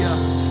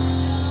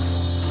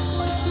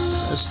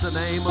Bless the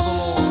name of the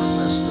Lord.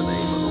 Bless the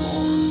name of the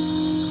Lord.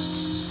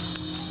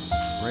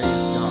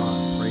 Praise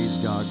God.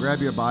 Praise God.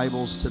 Grab your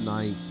Bibles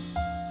tonight.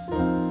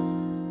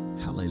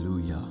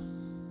 Hallelujah.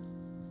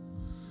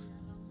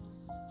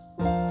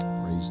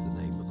 Praise the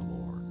name of the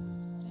Lord.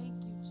 Thank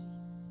you,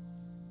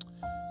 Jesus.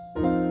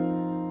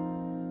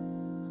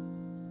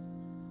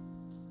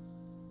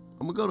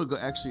 I'm going to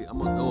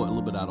go a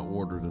little bit out of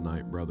order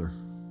tonight, brother.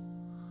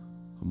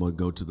 I'm going to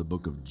go to the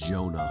book of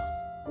Jonah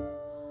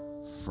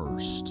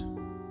first.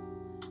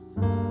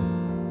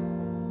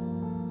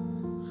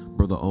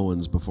 Brother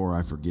Owens, before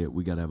I forget,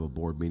 we got to have a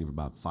board meeting for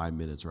about 5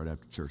 minutes right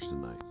after church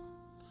tonight.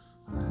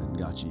 I hadn't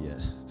got you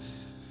yet.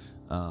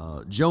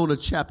 Jonah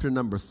chapter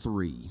number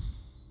 3.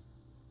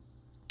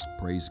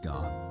 Praise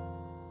God.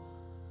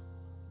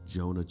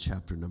 Jonah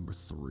chapter number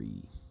 3.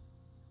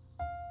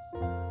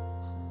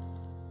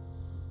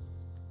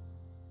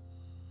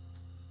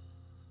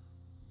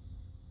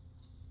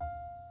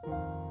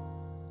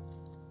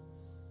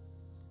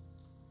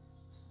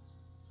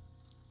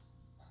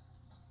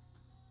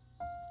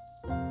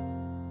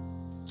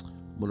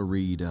 I'm going to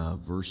read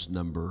verse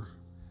number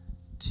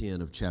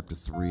 10 of chapter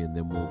 3, and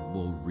then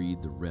we'll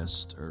read the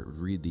rest, or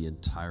read the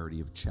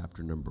entirety of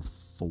chapter number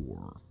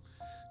 4.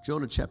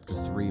 Jonah chapter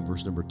 3,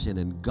 verse number 10,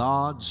 and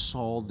God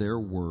saw their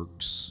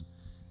works,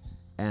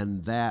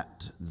 and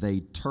that they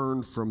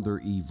turned from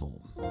their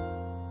evil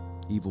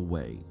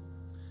way.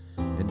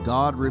 And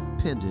God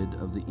repented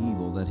of the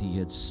evil that he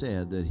had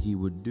said that he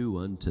would do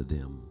unto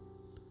them,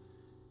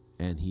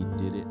 and he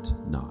did it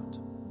not.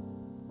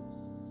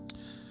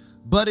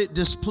 But it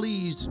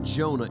displeased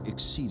Jonah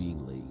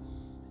exceedingly,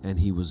 and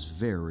he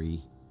was very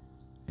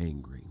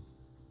angry.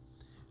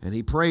 And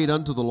he prayed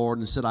unto the Lord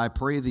and said, I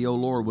pray thee, O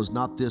Lord, was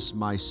not this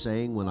my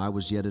saying when I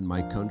was yet in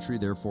my country?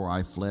 Therefore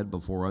I fled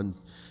before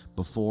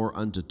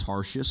unto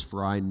Tarshish,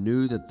 for I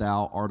knew that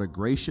thou art a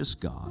gracious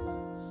God,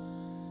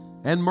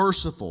 and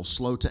merciful,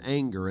 slow to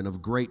anger, and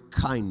of great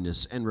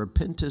kindness, and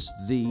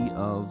repentest thee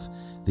of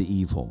the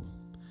evil.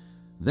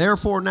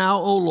 Therefore now,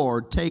 O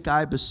Lord, take,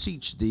 I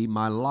beseech thee,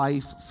 my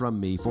life from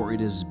me, for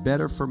it is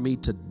better for me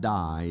to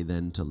die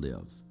than to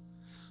live.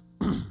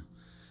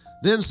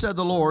 Then said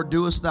the Lord,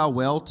 doest thou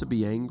well to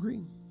be angry?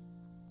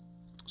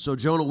 So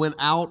Jonah went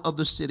out of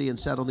the city and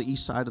sat on the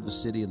east side of the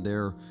city, and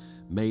there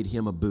made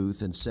him a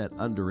booth and sat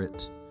under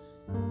it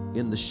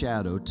in the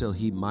shadow till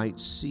he might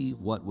see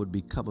what would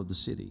become of the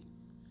city.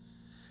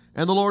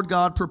 And the Lord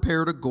God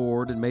prepared a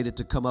gourd and made it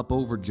to come up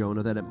over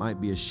Jonah, that it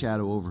might be a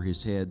shadow over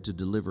his head to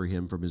deliver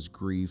him from his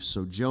grief.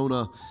 So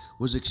Jonah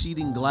was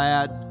exceeding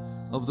glad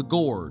of the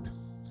gourd.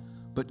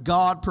 But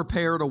God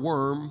prepared a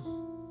worm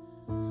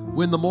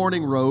when the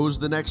morning rose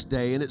the next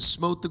day, and it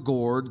smote the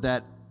gourd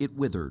that it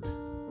withered.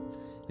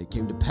 It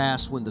came to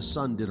pass when the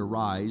sun did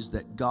arise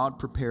that God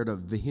prepared a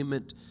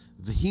vehement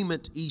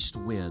east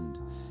wind,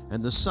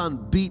 and the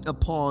sun beat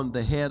upon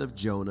the head of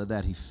Jonah,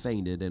 that he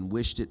fainted and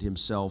wished it in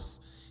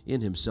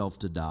himself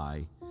to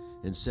die,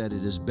 and said,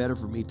 it is better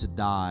for me to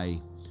die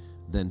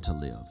than to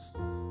live.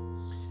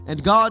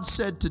 And God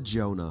said to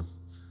Jonah,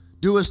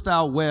 doest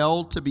thou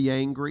well to be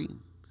angry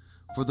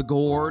for the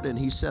gourd? And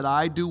he said,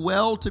 I do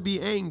well to be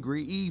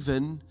angry,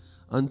 even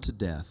unto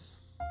death.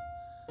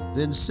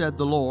 Then said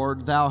the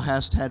Lord, thou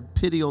hast had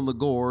pity on the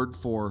gourd,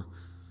 for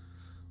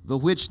the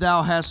which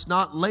thou hast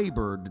not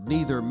labored,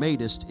 neither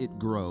madest it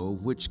grow,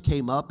 which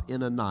came up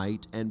in a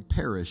night and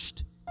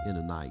perished in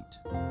a night.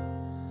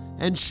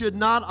 And should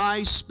not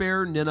I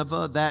spare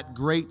Nineveh, that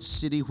great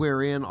city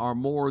wherein are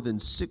more than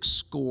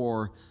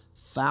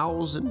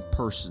 60,000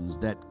 persons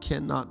that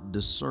cannot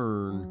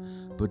discern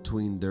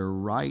between their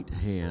right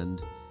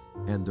hand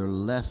and their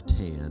left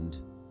hand,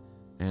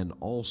 and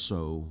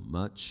also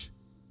much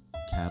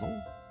cattle?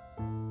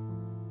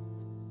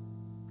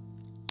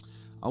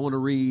 I want to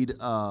read,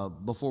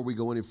 before we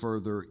go any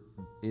further,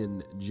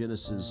 in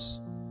Genesis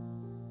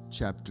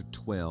chapter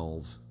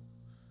 12,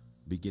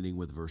 beginning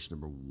with verse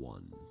number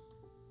 1.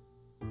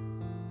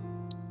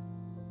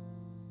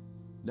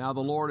 Now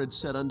the Lord had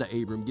said unto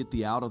Abram, get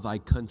thee out of thy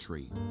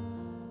country,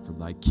 from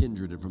thy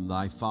kindred, and from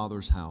thy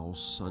father's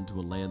house, unto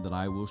a land that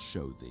I will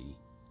show thee.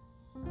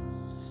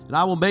 And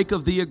I will make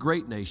of thee a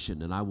great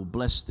nation, and I will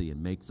bless thee,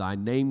 and make thy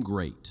name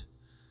great,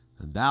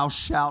 and thou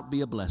shalt be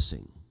a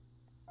blessing.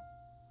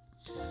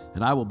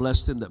 And I will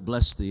bless them that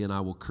bless thee, and I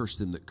will curse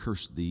them that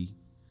curse thee,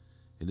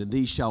 and in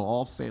thee shall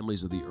all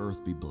families of the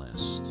earth be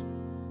blessed.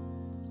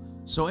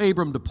 So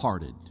Abram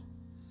departed,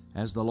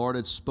 as the Lord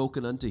had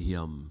spoken unto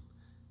him.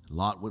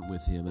 Lot went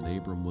with him, and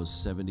Abram was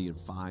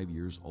 75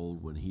 years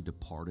old when he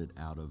departed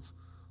out of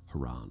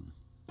Harran.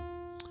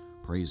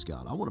 Praise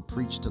God. I want to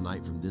preach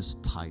tonight from this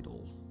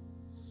title,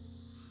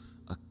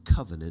 A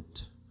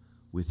Covenant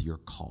with Your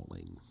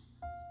Calling.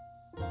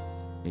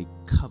 A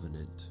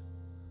Covenant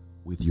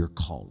with Your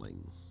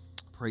Calling.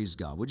 Praise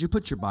God. Would you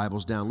put your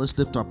Bibles down? Let's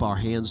lift up our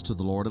hands to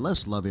the Lord, and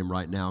let's love him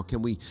right now.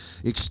 Can we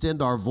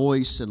extend our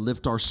voice and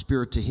lift our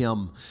spirit to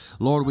him?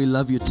 Lord, we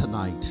love you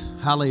tonight.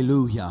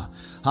 Hallelujah.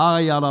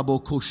 Lord,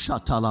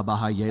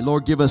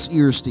 give us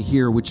ears to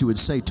hear what you would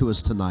say to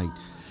us tonight.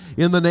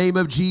 In the name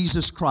of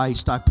Jesus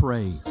Christ, I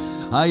pray.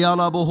 In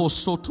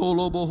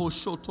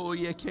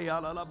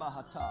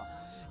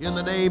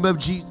the name of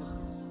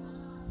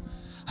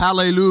Jesus.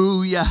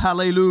 Hallelujah,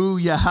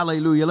 hallelujah,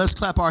 hallelujah. Let's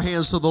clap our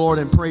hands to the Lord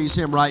and praise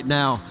Him right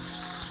now.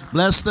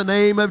 Bless the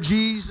name of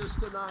Jesus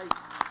tonight.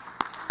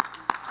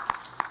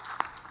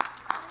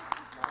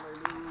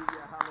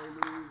 Hallelujah,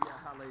 hallelujah,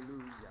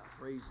 hallelujah.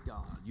 Praise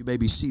God. You may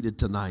be seated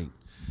tonight.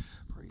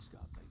 Praise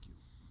God. Thank you.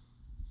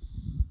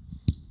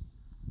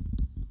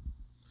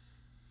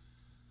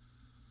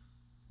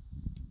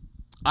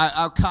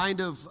 I'll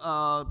kind of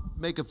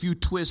make a few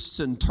twists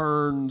and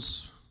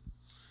turns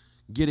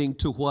getting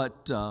to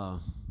what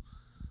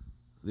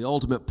the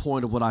ultimate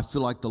point of what I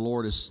feel like the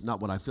Lord is,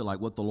 not what I feel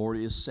like, what the Lord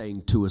is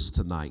saying to us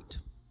tonight.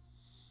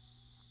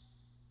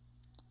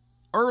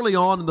 Early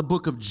on in the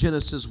book of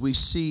Genesis, we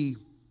see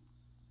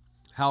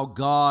how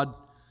God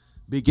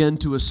began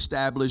to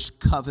establish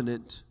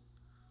covenant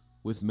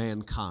with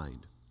mankind,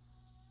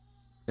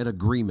 an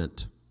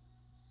agreement.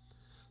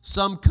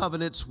 Some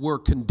covenants were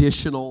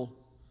conditional,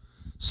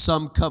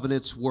 some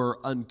covenants were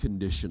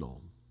unconditional.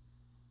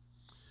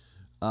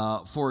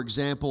 For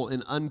example,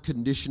 an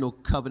unconditional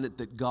covenant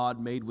that God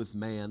made with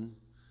man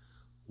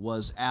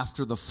was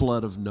after the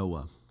flood of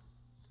Noah.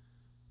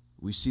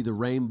 We see the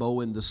rainbow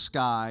in the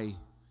sky,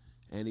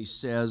 and he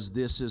says,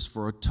 this is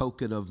for a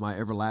token of my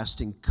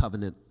everlasting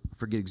covenant. I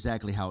forget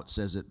exactly how it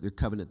says it, the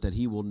covenant that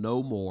he will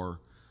no more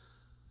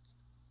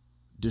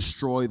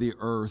destroy the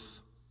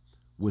earth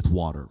with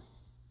water.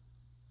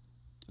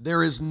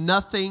 There is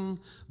nothing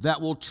that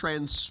will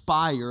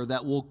transpire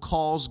that will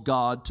cause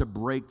God to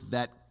break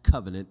that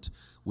covenant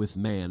with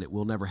man. It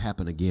will never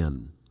happen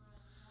again.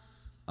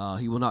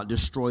 He will not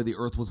destroy the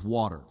earth with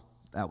water.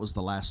 That was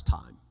the last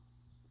time.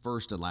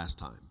 First and last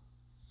time.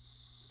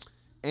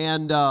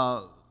 And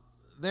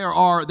there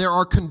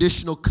are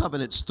conditional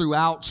covenants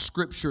throughout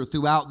Scripture,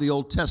 throughout the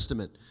Old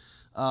Testament.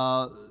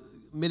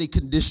 Many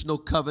conditional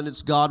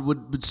covenants. God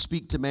would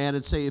speak to man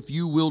and say, if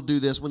you will do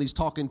this, when he's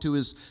talking to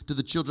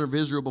the children of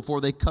Israel before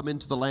they come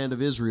into the land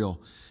of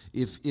Israel,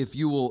 if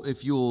you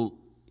will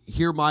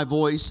hear my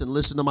voice and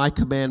listen to my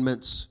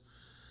commandments,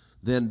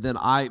 then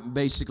I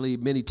basically,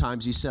 many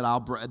times he said,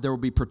 there will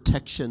be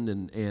protection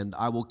and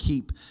I will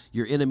keep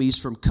your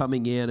enemies from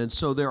coming in. And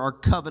so there are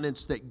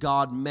covenants that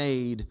God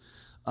made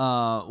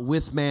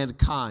with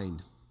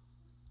mankind.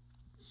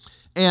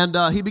 And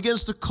he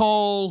begins to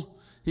call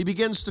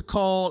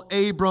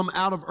Abram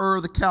out of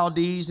Ur the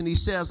Chaldees, and he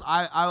says,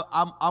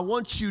 I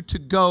want you to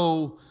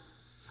go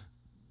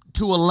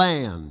to a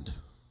land,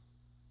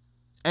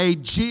 a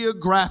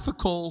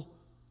geographical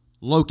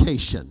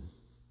location.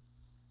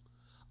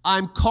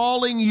 I'm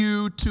calling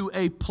you to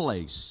a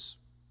place.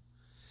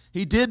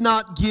 He did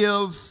not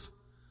give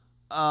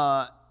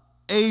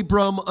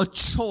Abram a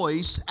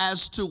choice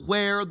as to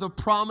where the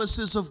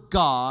promises of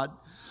God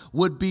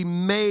would be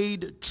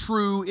made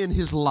true in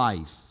his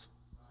life.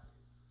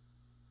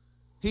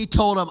 He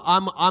told him,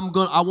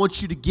 I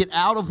want you to get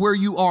out of where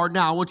you are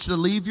now. I want you to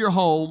leave your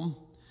home,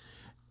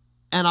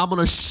 and I'm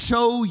going to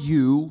show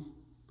you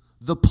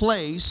the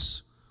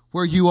place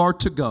where you are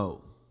to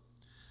go.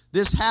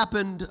 This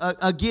happened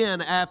again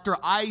after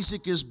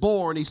Isaac is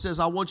born. He says,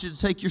 I want you to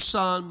take your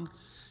son,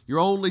 your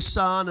only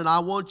son, and I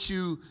want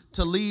you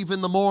to leave in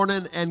the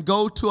morning and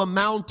go to a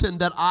mountain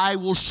that I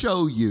will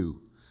show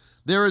you.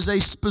 There is a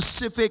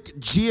specific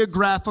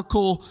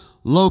geographical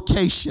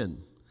location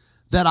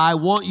that I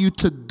want you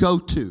to go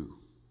to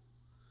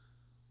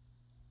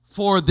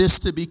for this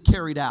to be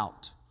carried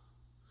out.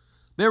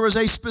 There is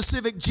a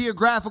specific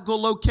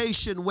geographical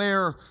location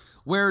where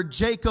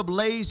Jacob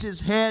lays his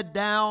head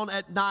down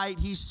at night.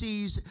 He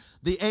sees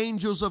the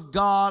angels of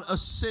God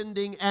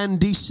ascending and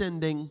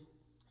descending.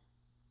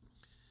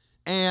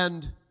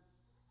 And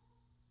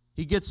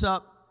he gets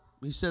up.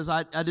 He says,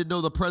 I didn't know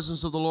the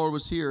presence of the Lord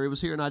was here. It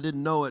was here and I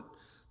didn't know it.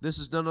 This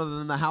is none other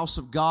than the house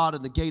of God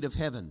and the gate of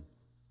heaven.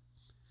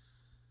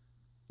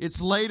 It's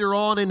later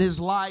on in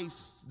his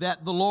life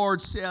that the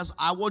Lord says,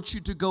 I want you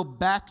to go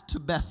back to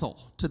Bethel,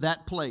 to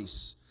that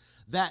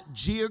place, that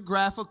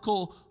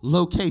geographical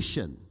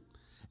location.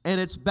 And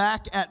it's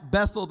back at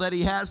Bethel that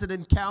he has an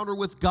encounter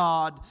with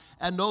God.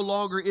 And no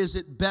longer is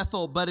it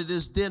Bethel, but it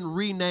is then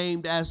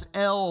renamed as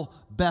El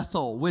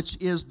Bethel,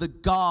 which is the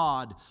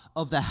God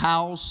of the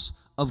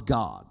house of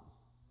God.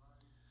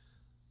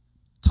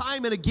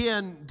 Time and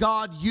again,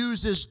 God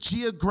uses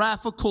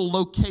geographical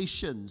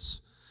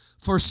locations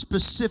for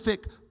specific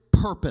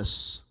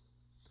purpose.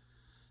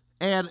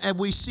 And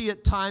we see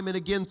it time and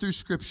again through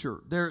Scripture.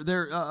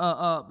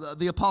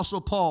 The Apostle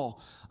Paul,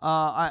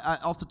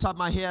 off the top of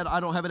my head, I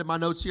don't have it in my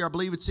notes here. I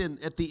believe it's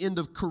at the end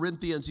of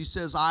Corinthians. He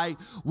says, I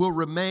will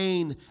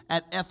remain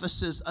at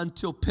Ephesus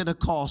until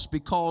Pentecost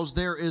because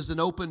there is an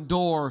open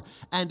door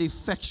and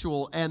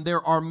effectual, and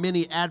there are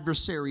many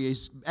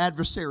adversaries.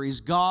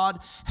 God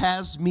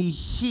has me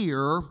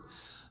here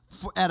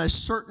at a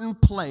certain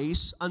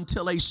place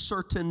until a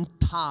certain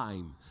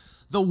time.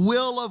 The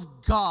will of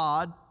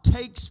God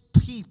takes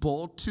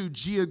people to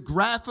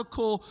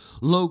geographical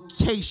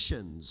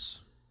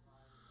locations.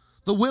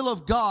 The will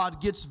of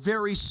God gets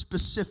very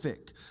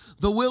specific.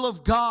 The will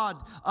of God,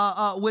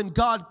 when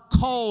God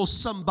calls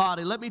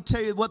somebody, let me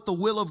tell you what the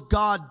will of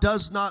God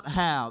does not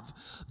have.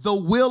 The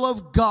will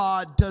of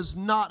God does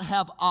not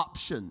have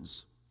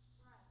options.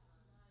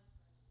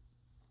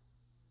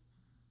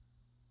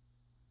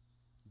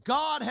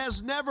 God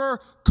has never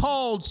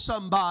called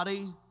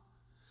somebody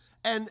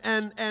and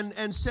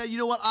said, you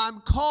know what, I'm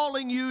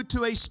calling you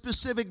to a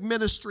specific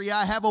ministry.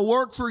 I have a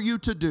work for you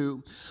to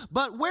do.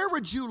 But where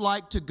would you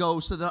like to go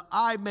so that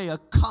I may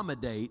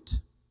accommodate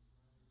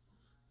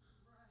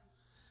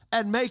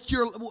and make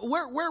your,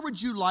 where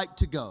would you like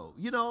to go?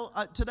 You know,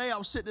 today I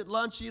was sitting at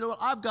lunch, you know what,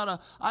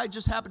 I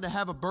just happen to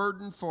have a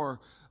burden for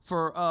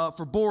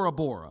Bora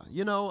Bora.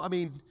 You know, I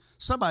mean,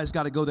 somebody's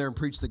got to go there and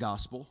preach the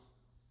gospel.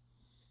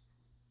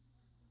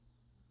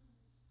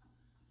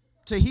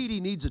 Tahiti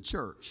needs a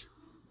church.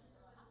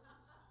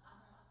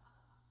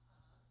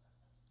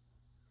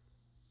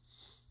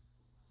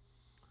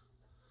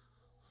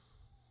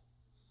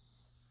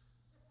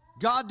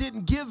 God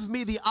didn't give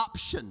me the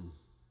option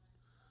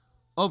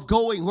of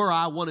going where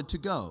I wanted to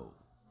go.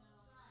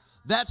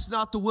 That's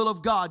not the will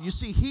of God. You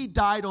see, He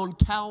died on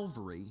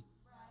Calvary.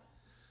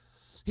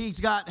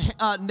 He's got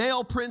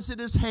nail prints in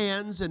His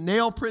hands and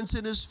nail prints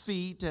in His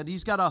feet, and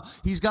he's got a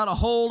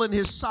hole in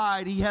His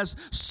side. He has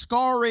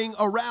scarring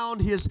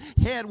around His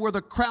head where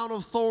the crown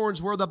of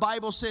thorns, where the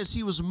Bible says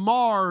He was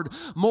marred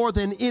more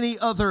than any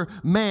other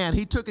man.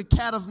 He took a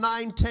cat of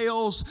 9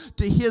 tails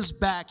to His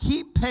back.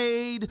 He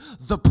paid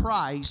the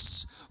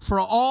price for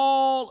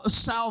all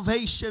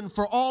salvation,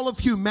 for all of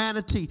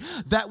humanity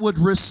that would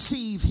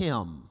receive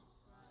Him.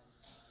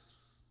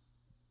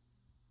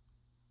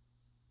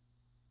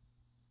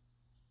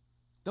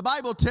 The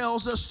Bible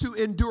tells us to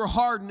endure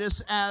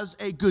hardness as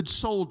a good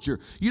soldier.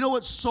 You know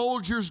what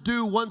soldiers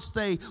do once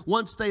they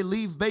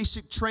leave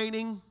basic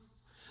training?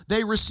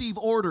 They receive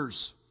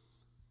orders.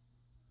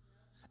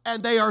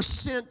 And they are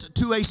sent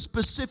to a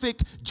specific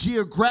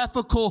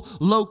geographical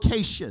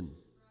location.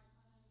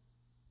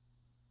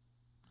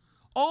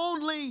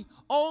 Only,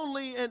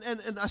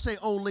 and I say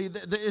only,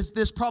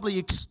 this probably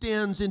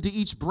extends into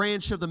each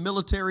branch of the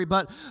military,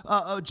 but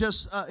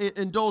just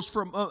indulge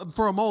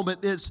for a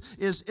moment, is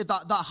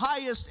the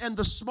highest and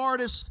the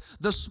smartest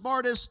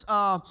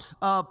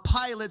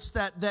pilots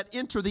that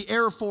enter the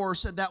Air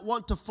Force and that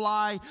want to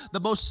fly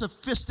the most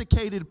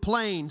sophisticated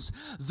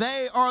planes.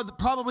 They are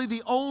probably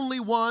the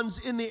only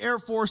ones in the Air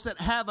Force that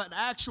have an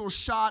actual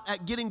shot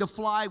at getting to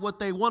fly what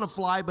they want to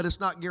fly, but it's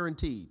not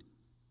guaranteed.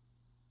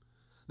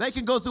 They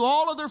can go through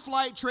all of their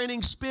flight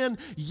training, spend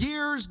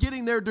years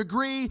getting their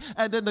degree,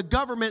 and then the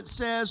government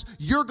says,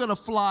 you're going to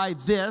fly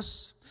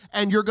this,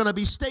 and you're going to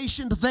be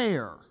stationed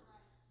there.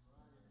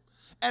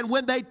 And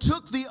when they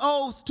took the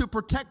oath to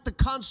protect the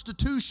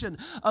Constitution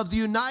of the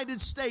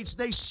United States,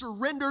 they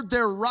surrendered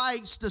their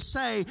rights to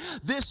say,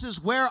 this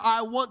is where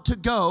I want to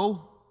go.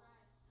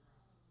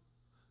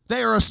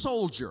 They are a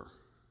soldier.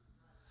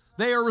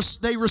 They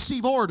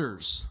receive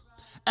orders.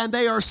 And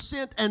they are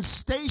sent and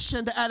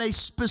stationed at a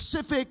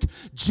specific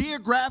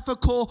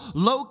geographical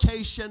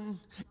location.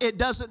 It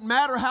doesn't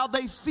matter how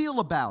they feel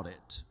about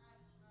it.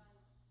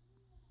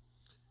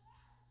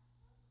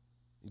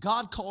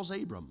 God calls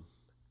Abram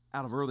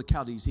out of Ur of the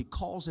Chaldees. He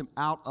calls him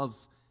out of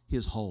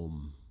his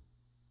home.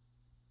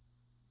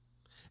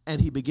 And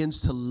He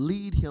begins to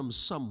lead him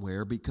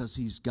somewhere because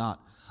He's got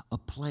a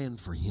plan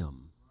for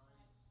him.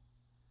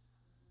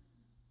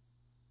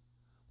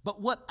 But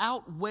what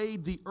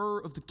outweighed the Ur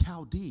of the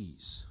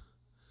Chaldees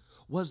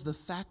was the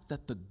fact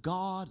that the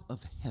God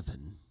of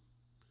heaven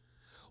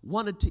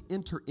wanted to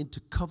enter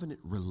into covenant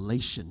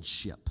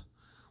relationship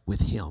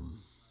with him.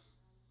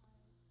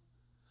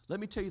 Let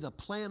me tell you, the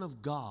plan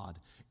of God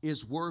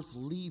is worth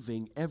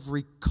leaving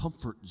every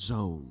comfort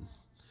zone.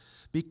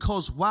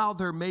 Because while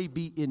there may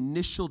be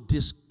initial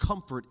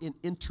discomfort in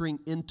entering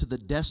into the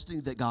destiny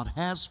that God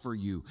has for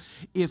you,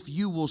 if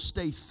you will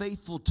stay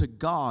faithful to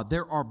God,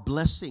 there are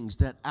blessings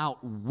that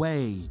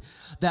outweigh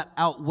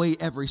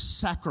every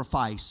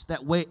sacrifice,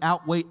 that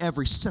outweigh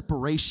every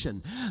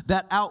separation,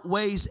 that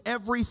outweighs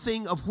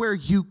everything of where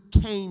you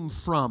came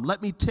from.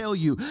 Let me tell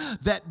you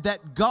that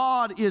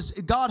God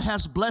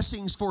has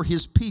blessings for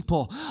His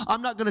people.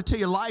 I'm not going to tell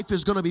you life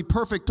is going to be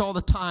perfect all the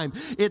time.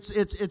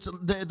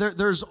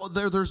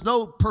 There's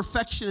no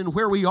perfection in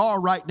where we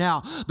are right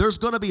now. There's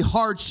going to be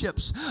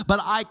hardships, but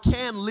I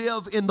can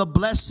live in the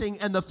blessing,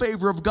 and the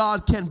favor of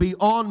God can be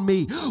on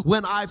me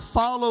when I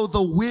follow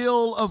the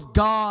will of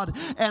God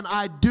and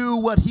I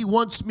do what He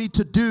wants me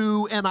to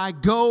do and I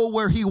go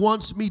where He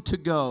wants me to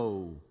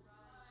go.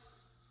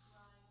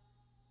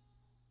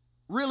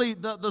 Really,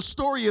 the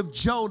story of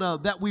Jonah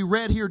that we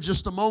read here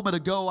just a moment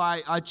ago,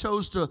 I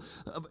chose to,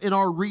 in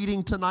our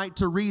reading tonight,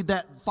 to read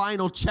that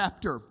final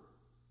chapter.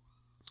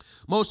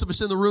 Most of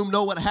us in the room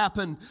know what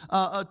happened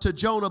to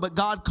Jonah, but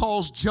God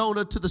calls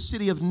Jonah to the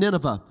city of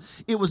Nineveh.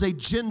 It was a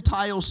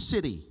Gentile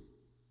city.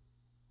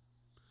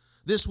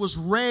 This was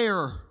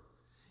rare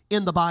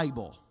in the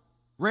Bible,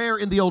 rare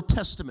in the Old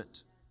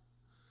Testament,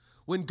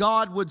 when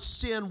God would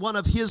send one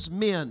of His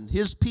men,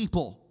 His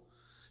people,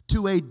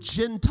 to a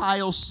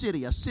Gentile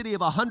city, a city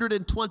of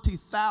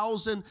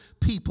 120,000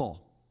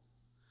 people.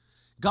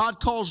 God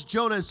calls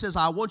Jonah and says,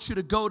 I want you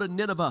to go to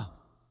Nineveh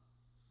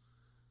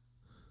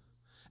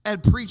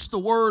and preach the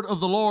word of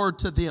the Lord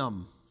to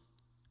them.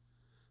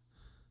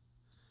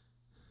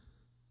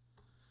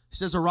 He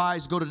says,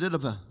 arise, go to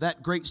Nineveh,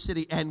 that great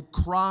city, and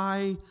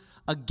cry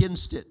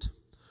against it,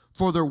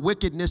 for their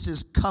wickedness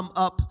has come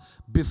up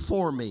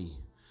before me.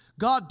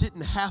 God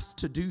didn't have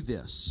to do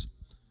this.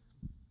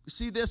 You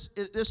see,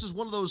 this is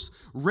one of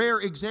those rare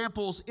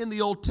examples in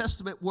the Old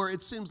Testament where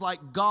it seems like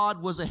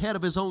God was ahead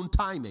of his own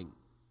timing.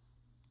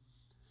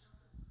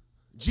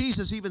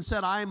 Jesus even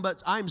said, I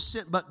am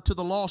sent but to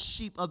the lost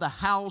sheep of the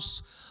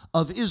house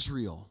of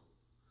Israel.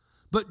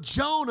 But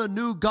Jonah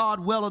knew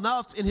God well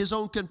enough in his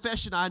own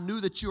confession. I knew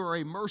that you are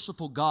a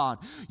merciful God.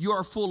 You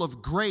are full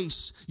of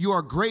grace. You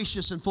are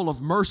gracious and full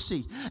of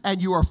mercy.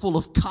 And you are full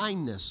of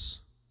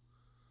kindness.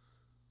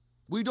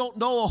 We don't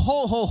know a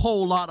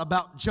whole lot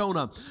about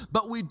Jonah.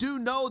 But we do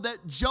know that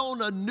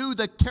Jonah knew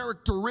the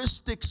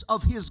characteristics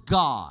of his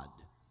God.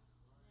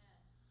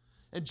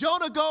 And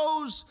Jonah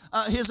goes,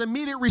 his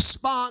immediate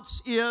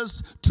response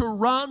is to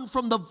run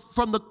from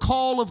the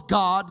call of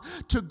God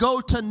to go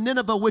to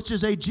Nineveh, which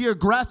is a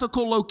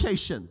geographical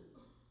location.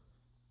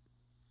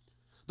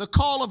 The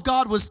call of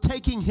God was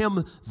taking him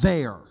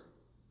there.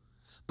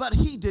 But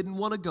he didn't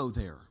want to go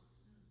there.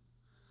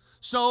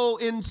 So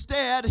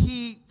instead,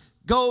 he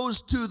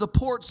goes to the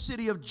port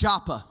city of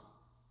Joppa.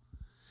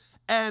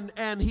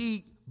 And he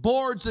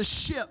boards a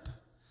ship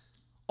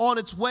on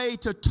its way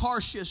to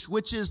Tarshish,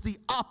 which is the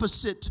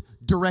opposite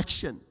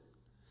direction.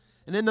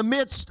 And in the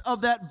midst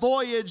of that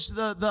voyage,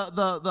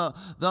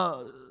 the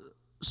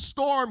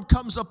storm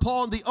comes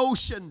upon the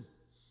ocean,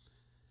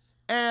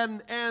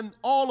 and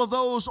all of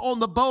those on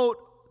the boat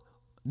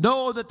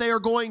know that they are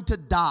going to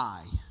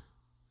die.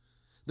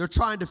 They're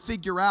trying to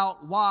figure out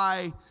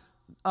why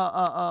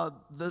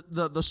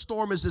the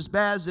storm is as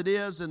bad as it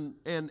is,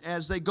 and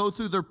as they go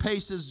through their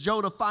paces,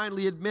 Jonah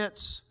finally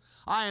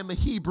admits, I am a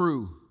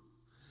Hebrew,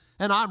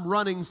 and I'm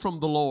running from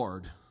the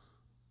Lord.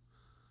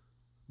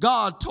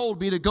 God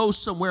told me to go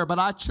somewhere, but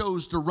I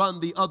chose to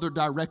run the other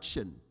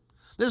direction.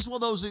 This is one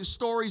of those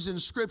stories in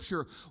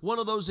Scripture, one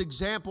of those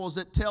examples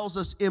that tells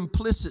us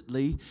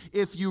implicitly,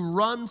 if you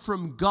run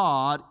from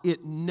God,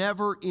 it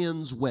never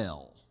ends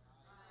well.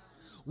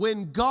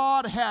 When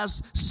God has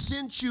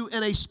sent you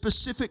in a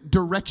specific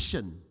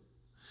direction,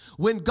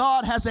 when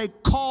God has a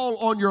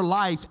call on your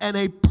life and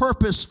a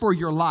purpose for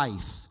your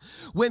life,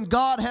 when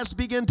God has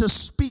begun to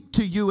speak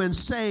to you and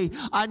say,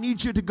 I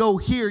need you to go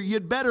here,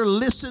 you'd better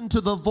listen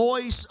to the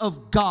voice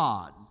of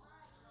God.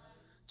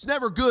 It's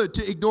never good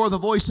to ignore the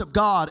voice of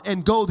God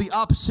and go the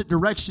opposite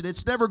direction.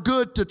 It's never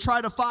good to try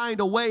to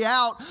find a way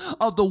out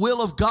of the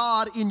will of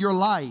God in your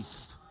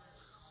life.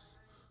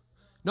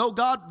 No,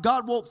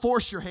 God won't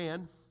force your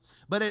hand.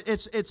 But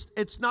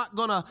it's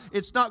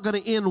not gonna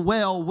end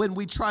well when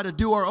we try to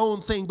do our own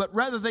thing. But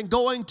rather than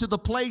going to the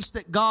place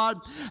that God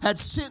had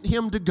sent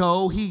him to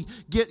go, he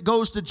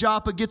goes to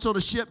Joppa, gets on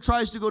a ship,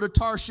 tries to go to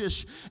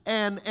Tarshish,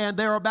 and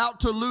they're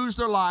about to lose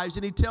their lives.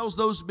 And he tells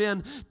those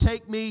men,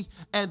 take me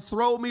and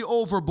throw me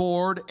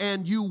overboard,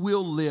 and you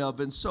will live.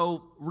 And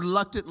so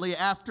reluctantly,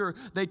 after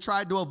they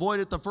tried to avoid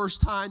it the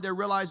first time, they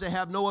realize they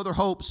have no other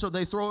hope, so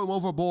they throw him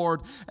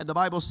overboard. And the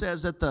Bible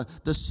says that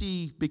the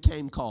sea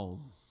became calm.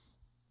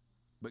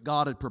 But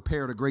God had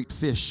prepared a great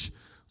fish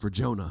for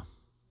Jonah.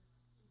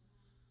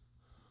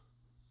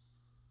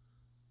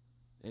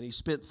 And he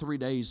spent 3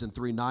 days and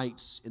 3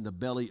 nights in the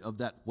belly of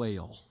that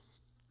whale,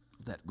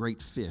 that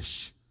great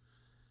fish.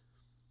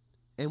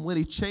 And when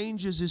he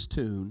changes his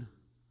tune,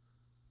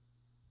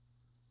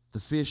 the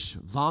fish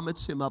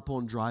vomits him up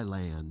on dry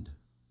land,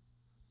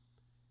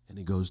 and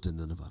he goes to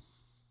Nineveh.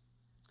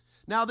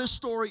 Now, this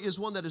story is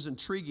one that is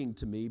intriguing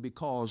to me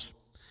because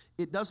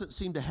it doesn't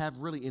seem to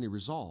have really any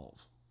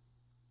resolve.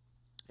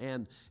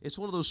 And it's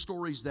one of those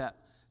stories that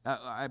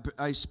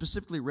I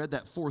specifically read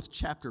that 4th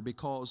chapter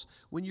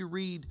because when you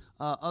read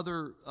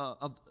other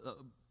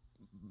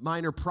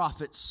minor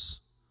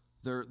prophets,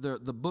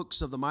 the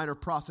books of the minor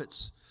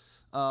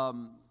prophets,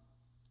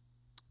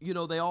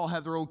 they all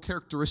have their own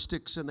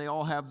characteristics and they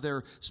all have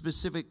their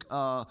specific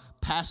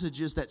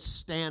passages that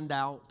stand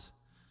out.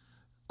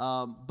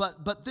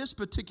 But this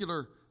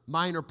particular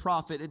minor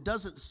prophet, it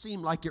doesn't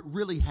seem like it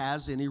really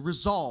has any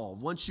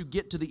resolve. Once you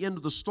get to the end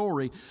of the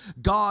story,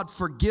 God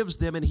forgives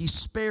them and he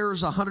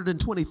spares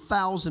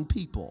 120,000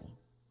 people.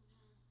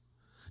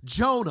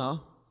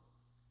 Jonah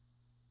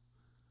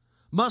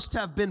must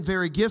have been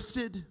very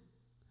gifted,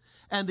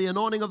 and the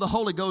anointing of the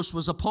Holy Ghost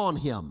was upon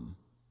him,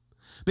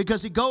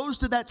 because he goes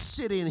to that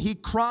city and he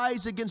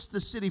cries against the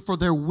city for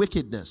their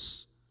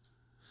wickedness.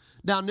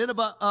 Now,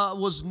 Nineveh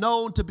was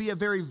known to be a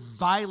very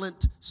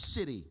violent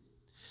city.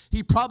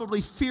 He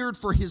probably feared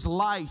for his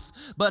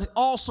life, but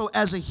also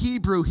as a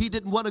Hebrew, he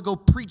didn't want to go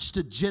preach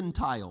to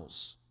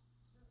Gentiles.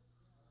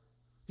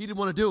 He didn't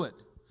want to do it.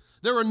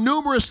 There were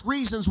numerous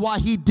reasons why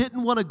he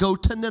didn't want to go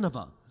to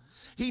Nineveh.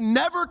 He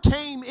never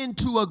came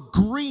into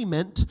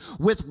agreement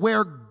with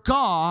where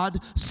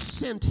God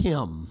sent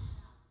him.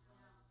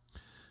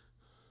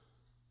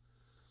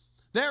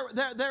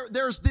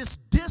 There's this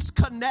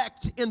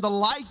disconnect in the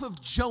life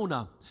of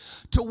Jonah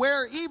to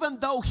where even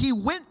though he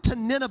went to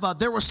Nineveh,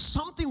 there was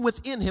something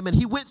within him, and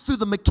he went through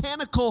the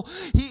mechanical,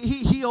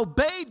 he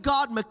obeyed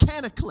God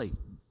mechanically.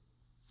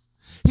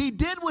 He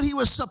did what he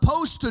was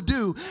supposed to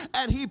do,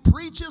 and he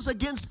preaches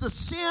against the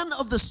sin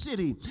of the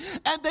city.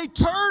 And they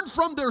turn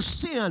from their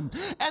sin,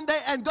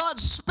 and God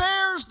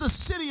spares the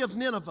city of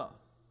Nineveh.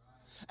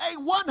 A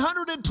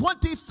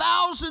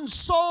 120,000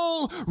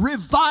 soul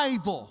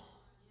revival.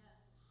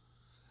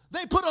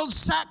 They put on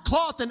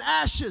sackcloth and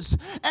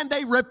ashes, and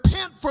they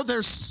repent for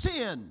their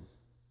sin.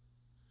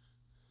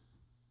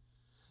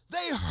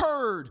 They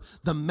heard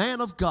the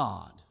man of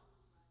God.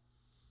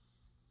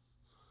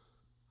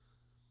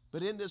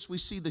 But in this we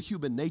see the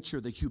human nature,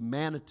 the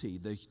humanity,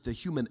 the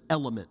human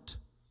element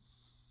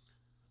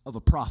of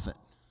a prophet.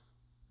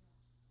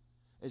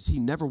 As he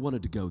never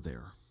wanted to go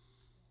there.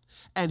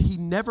 And he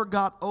never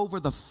got over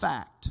the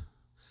fact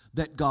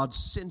that God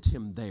sent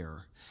him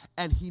there.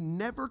 And he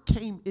never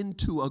came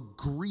into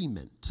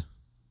agreement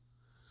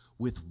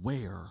with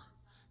where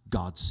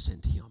God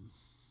sent him.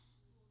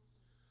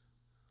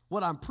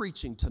 What I'm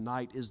preaching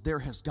tonight is there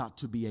has got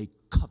to be a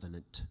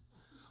covenant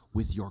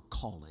with your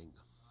calling.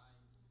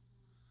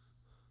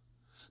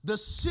 The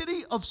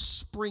city of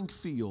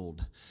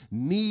Springfield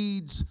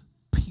needs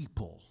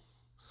people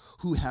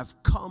who have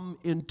come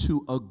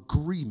into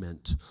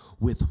agreement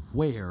with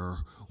where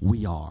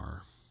we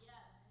are.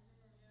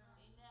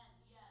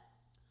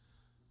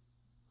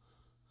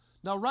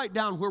 Now, right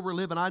down where we're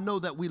living, I know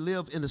that we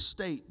live in a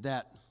state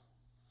that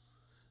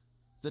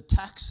the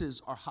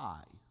taxes are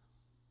high,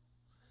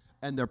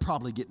 and they're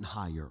probably getting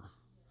higher.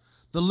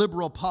 The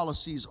liberal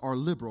policies are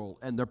liberal,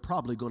 and they're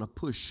probably going to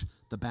push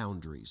the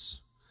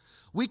boundaries.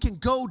 We can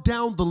go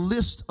down the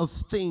list of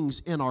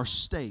things in our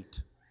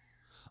state,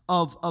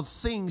 of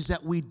things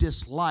that we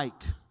dislike.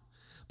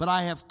 But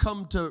I have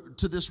come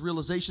to this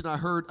realization. I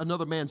heard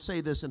another man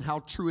say this, and how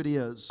true it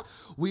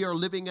is. We are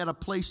living at a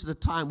place at a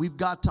time. We've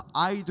got to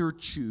either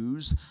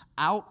choose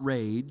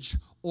outrage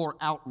or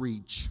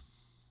outreach.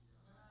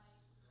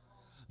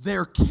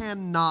 There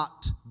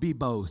cannot be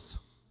both.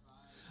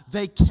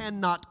 They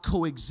cannot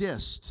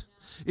coexist.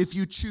 If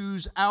you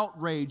choose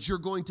outrage, you're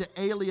going to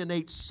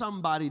alienate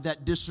somebody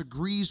that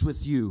disagrees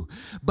with you.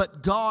 But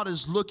God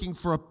is looking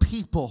for a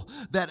people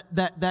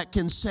that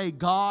can say,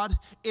 God,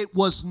 it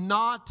was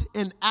not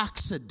an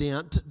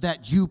accident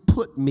that you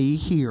put me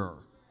here.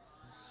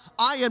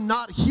 I am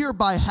not here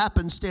by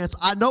happenstance.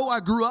 I know I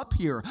grew up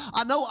here.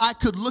 I know I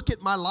could look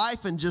at my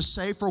life and just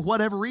say, for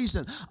whatever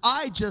reason,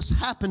 I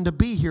just happen to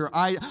be here.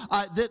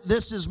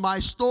 This is my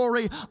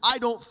story. I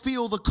don't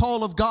feel the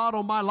call of God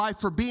on my life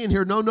for being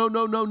here. No.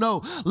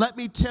 Let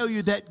me tell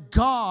you that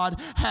God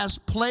has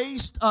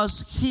placed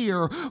us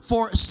here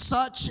for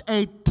such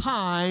a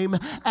time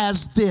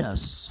as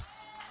this.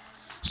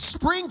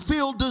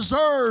 Springfield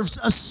deserves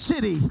a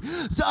city.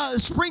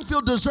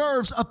 Springfield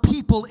deserves a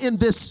people in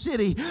this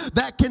city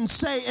that can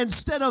say,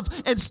 instead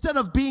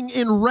of being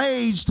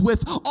enraged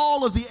with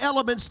all of the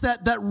elements that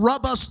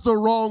rub us the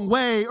wrong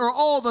way, or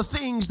all the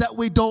things that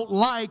we don't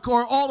like,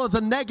 or all of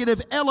the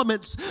negative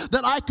elements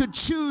that I could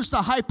choose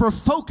to hyper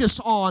focus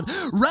on,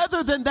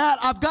 rather than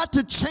that, I've got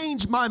to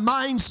change my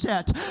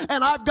mindset, and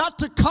I've got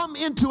to come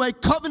into a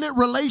covenant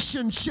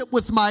relationship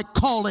with my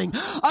calling.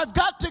 I've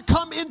got to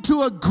come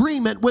into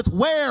agreement with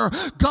where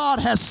God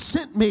has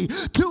sent me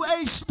to a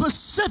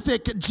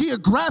specific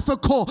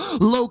geographical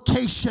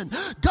location.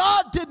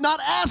 God did not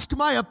ask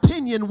my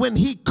opinion when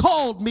He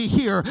called me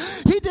here.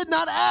 He did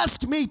not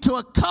ask me to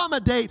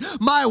accommodate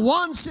my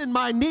wants and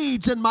my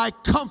needs and my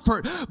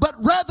comfort, but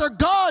rather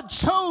God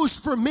chose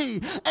for me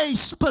a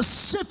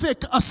specific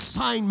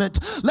assignment.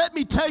 Let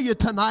me tell you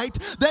tonight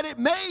that it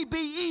may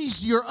be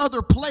easier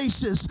other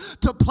places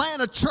to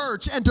plant a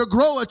church and to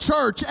grow a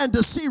church and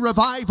to see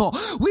revival.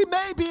 We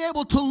may be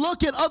able to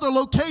look at other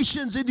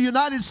locations in the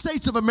United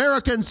States of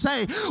America and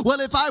say, well,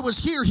 if I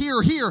was here,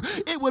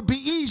 it would be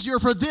easier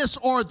for this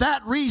or that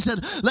reason.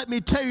 Let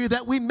me tell you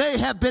that we may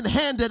have been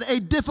handed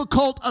a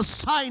difficult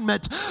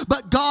assignment,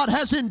 but God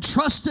has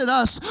entrusted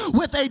us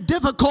with a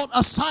difficult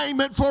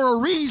assignment for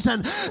a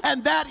reason, and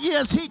that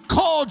is He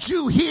called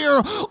you here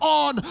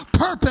on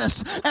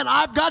purpose, and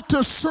I've got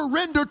to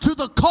surrender to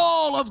the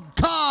call of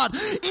God,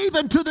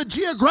 even to the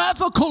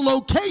geographical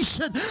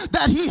location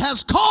that He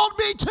has called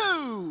me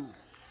to.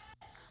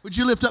 Would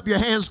you lift up your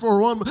hands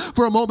for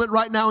a moment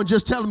right now and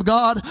just tell Him,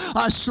 God,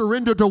 I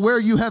surrender to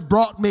where you have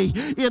brought me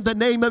in the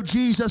name of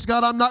Jesus.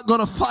 God, I'm not going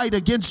to fight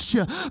against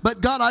you,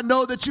 but God, I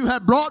know that you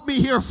have brought me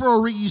here for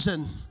a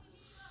reason.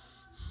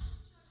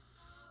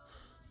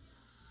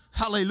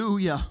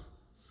 Hallelujah.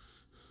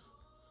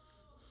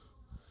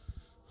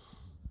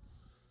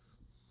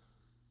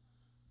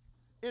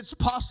 It's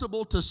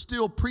possible to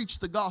still preach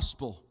the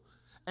gospel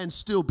and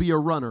still be a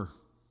runner.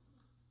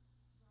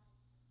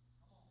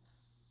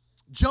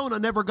 Jonah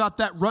never got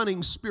that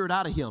running spirit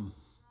out of him.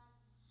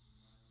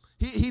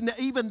 He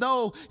even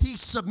though he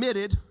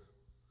submitted,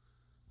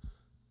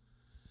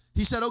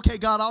 he said, okay,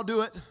 God, I'll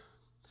do it.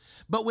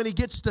 But when he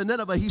gets to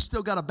Nineveh, he's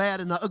still got a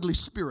bad and an ugly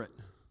spirit.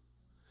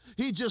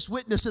 He just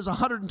witnesses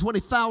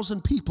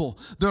 120,000 people,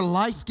 their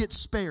life gets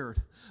spared,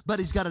 but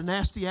he's got a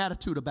nasty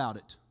attitude about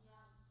it.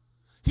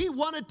 He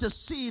wanted to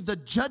see the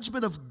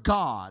judgment of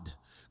God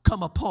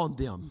come upon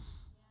them.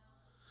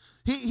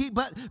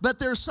 But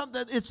there's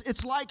something,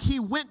 it's like he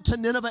went to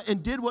Nineveh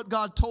and did what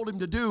God told him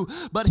to do,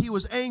 but he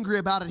was angry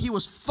about it. He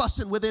was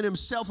fussing within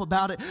himself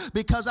about it,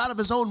 because out of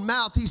his own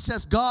mouth he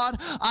says, God,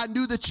 I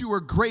knew that you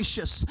were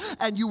gracious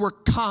and you were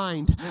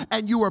kind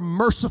and you were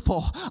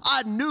merciful.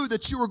 I knew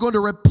that you were going to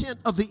repent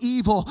of the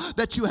evil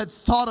that you had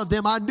thought of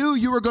them. I knew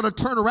you were going to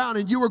turn around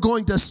and you were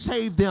going to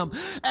save them.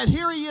 And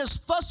here he is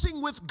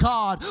fussing with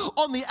God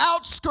on the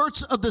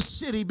outskirts of the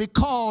city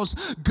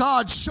because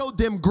God showed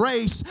them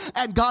grace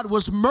and God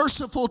was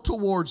merciful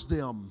towards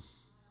them.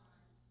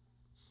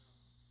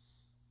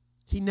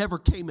 He never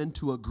came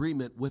into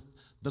agreement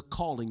with the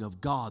calling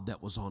of God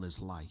that was on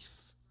his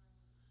life.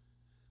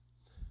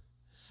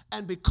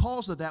 And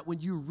because of that, when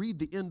you read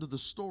the end of the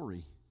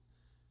story,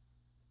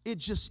 it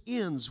just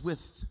ends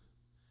with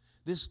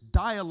this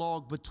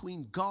dialogue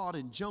between God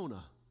and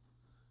Jonah,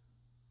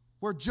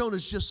 where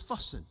Jonah's just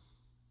fussing.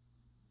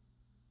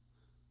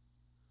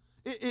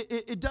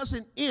 It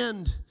doesn't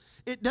end.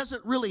 It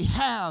doesn't really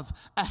have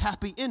a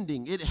happy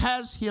ending. It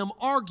has him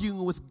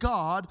arguing with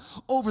God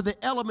over the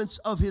elements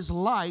of his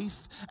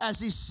life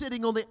as he's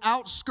sitting on the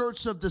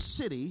outskirts of the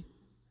city.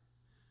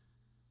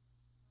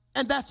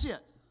 And that's it.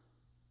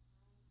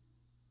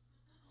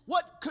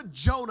 What could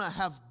Jonah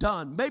have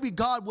done? Maybe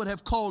God would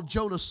have called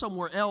Jonah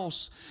somewhere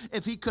else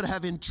if he could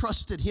have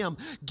entrusted him,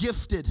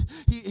 gifted.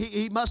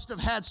 He must have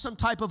had some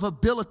type of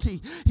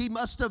ability. He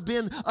must have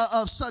been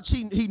of such,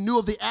 he knew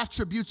of the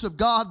attributes of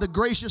God, the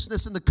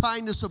graciousness and the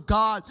kindness of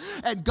God.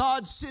 And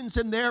God sends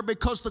him there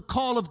because the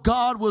call of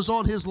God was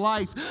on his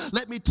life.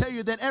 Let me tell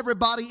you that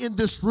everybody in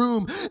this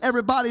room,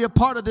 everybody a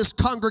part of this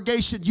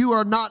congregation, you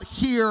are not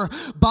here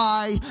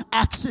by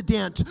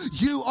accident.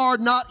 You are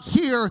not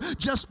here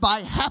just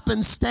by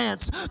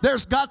happenstance.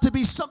 There's got to be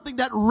something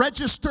that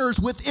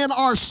registers within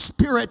our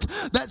spirit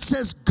that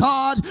says,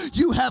 God,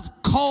 you have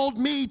called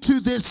me to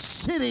this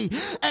city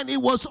and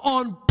it was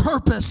on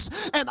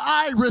purpose, and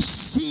I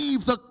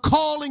receive the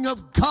calling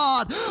of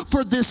God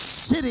for this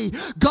city.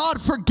 God,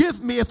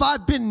 forgive me if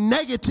I've been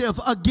negative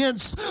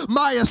against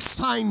my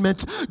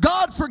assignment.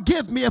 God,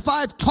 forgive me if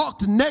I've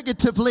talked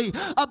negatively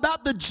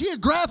about the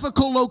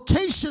geographical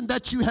location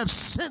that you have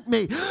sent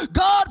me.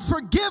 God,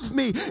 forgive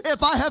me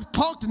if I have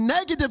talked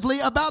negatively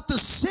about the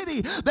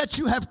city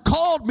that you have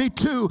called me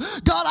to.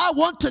 God, I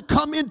want to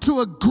come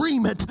into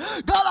agreement.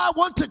 God, I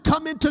want to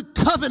come into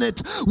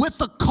covenant with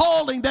the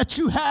calling that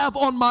you have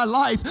on my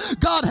life.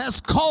 God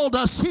has called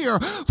us here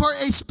for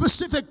a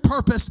specific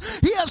purpose.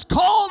 He has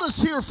called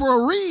us here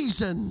for a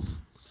reason.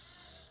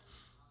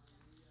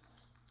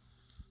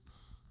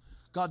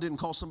 God didn't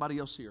call somebody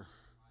else here.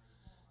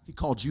 He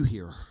called you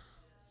here.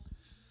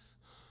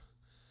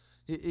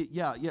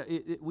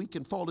 We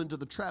can fall into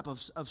the trap of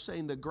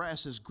saying the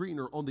grass is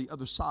greener on the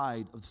other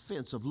side of the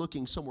fence, of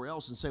looking somewhere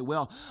else and say,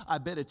 well, I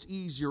bet it's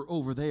easier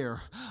over there.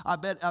 I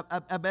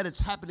bet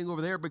it's happening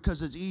over there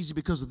because it's easy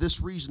because of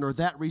this reason or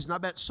that reason. I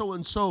bet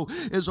so-and-so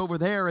is over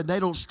there and they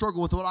don't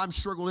struggle with what I'm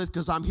struggling with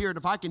because I'm here. And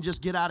if I can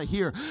just get out of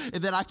here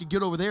and then I can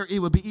get over there,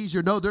 it would be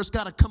easier. No, there's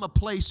got to come a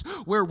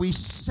place where we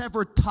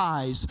sever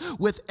ties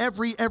with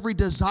every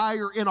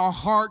desire in our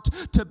heart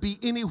to be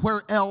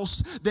anywhere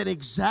else than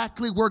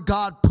exactly where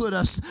God put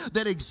us,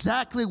 that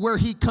exactly where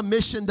he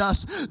commissioned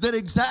us, that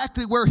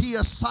exactly where he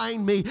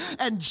assigned me.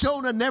 And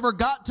Jonah never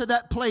got to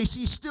that place.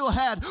 He still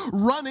had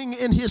running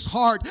in his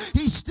heart.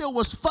 He still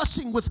was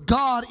fussing with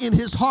God in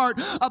his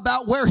heart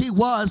about where he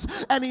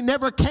was. And he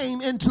never came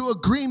into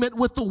agreement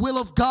with the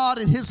will of God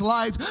in his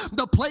life,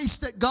 the place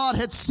that God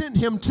had sent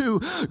him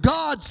to.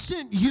 God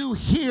sent you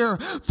here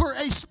for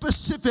a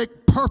specific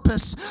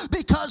purpose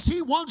because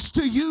he wants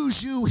to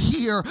use you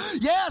here.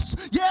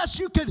 Yes,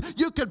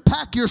 you could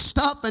pack your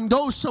stuff and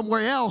go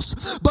somewhere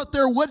else, but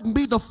there wouldn't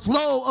be the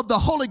flow of the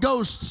Holy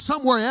Ghost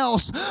somewhere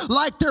else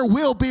like there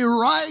will be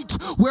right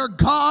where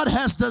God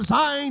has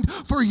designed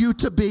for you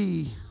to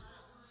be.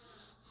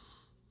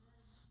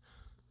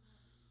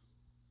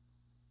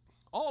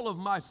 All of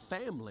my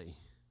family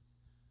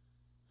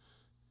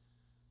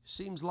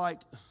seems like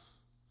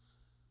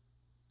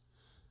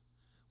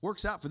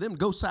works out for them to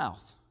go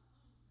south.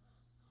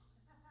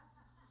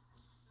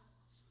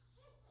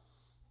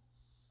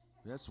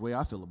 That's the way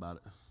I feel about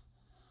it.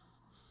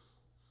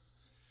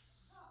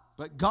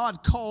 But God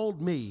called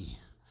me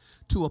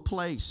to a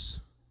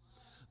place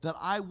that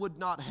I would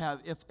not have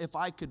if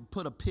I could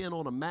put a pin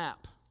on a map.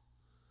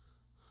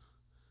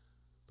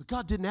 But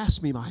God didn't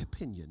ask me my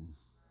opinion.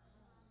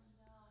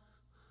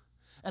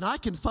 And I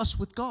can fuss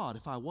with God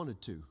if I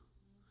wanted to.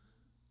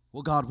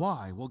 Well, God,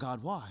 why? Well, God,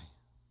 why?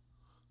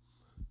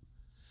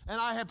 And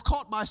I have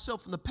caught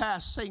myself in the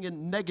past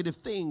saying negative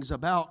things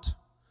about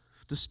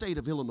the state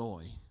of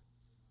Illinois,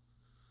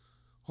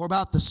 or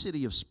about the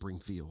city of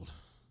Springfield,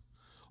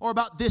 or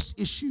about this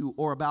issue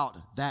or about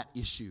that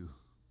issue.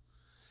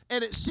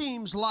 And it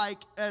seems like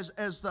as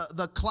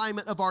the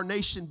climate of our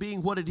nation being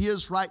what it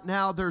is right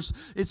now,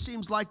 sometimes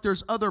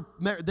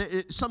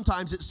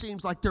it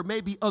seems like there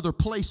may be other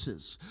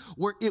places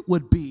where it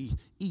would be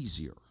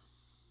easier.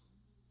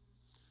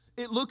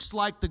 It looks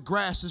like the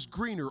grass is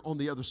greener on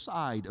the other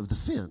side of the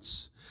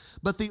fence.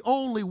 But the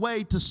only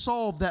way to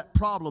solve that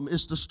problem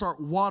is to start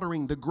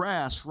watering the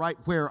grass right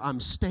where I'm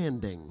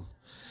standing.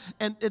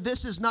 And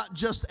this is not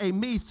just a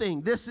me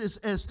thing. This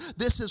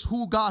is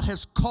who God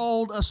has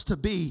called us to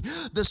be.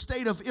 The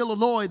state of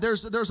Illinois,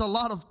 there's a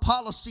lot of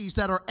policies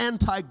that are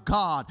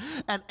anti-God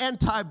and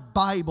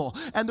anti-Bible.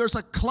 And there's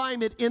a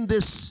climate in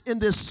this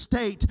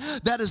state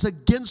that is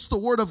against the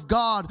Word of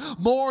God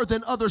more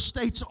than other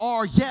states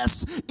are.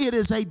 Yes, it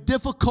is a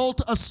difficult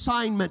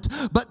assignment,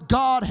 but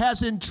God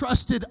has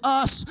entrusted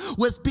us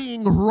with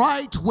being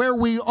right where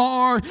we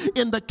are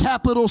in the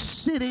capital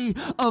city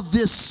of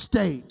this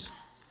state.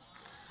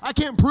 I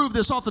can't prove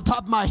this off the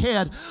top of my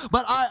head,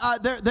 but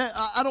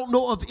I don't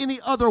know of any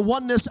other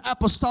oneness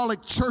apostolic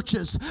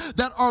churches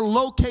that are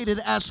located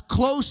as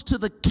close to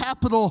the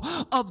capital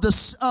of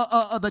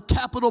the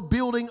capital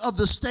building of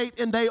the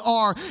state, and they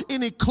are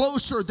any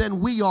closer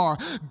than we are.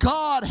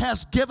 God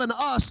has given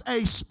us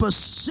a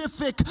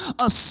specific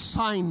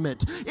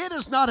assignment. It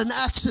is not an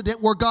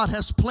accident where God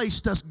has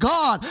placed us.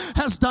 God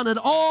has done it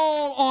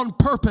all on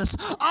purpose.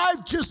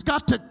 I've just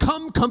got to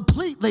come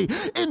completely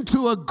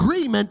into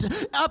agreement.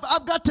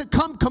 I've got to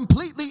come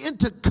completely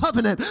into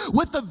covenant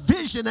with the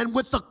vision and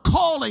with the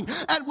calling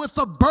and with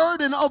the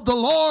burden of the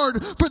Lord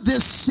for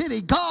this city.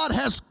 God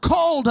has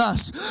called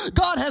us.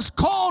 God has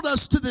called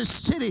us to this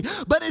city,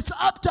 but it's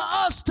up to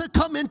us to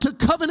come into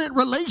covenant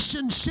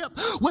relationship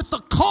with the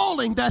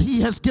calling that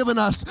He has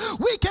given us.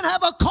 We can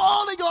have a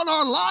calling on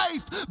our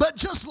life, but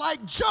just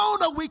like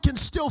Jonah, we can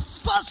still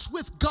fuss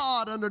with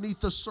God underneath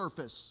the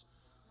surface.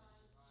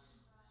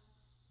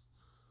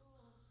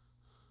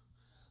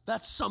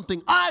 That's something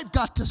I've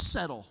got to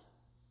settle.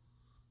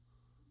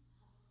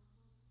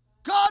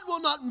 God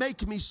will not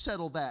make me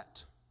settle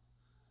that.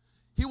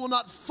 He will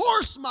not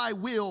force my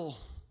will,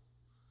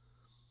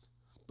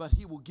 but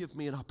He will give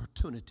me an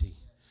opportunity.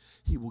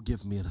 He will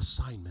give me an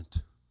assignment.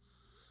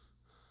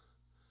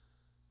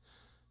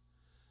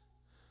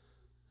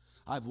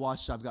 I've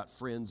got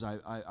friends,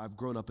 I've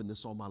grown up in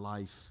this all my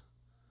life.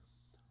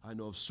 I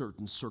know of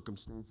certain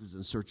circumstances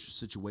and certain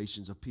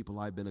situations of people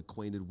I've been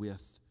acquainted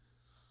with.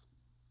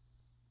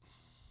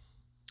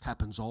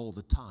 Happens all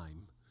the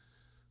time.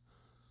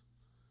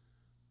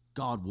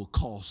 God will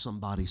call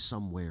somebody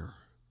somewhere,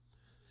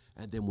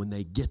 and then when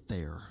they get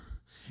there,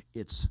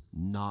 it's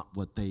not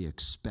what they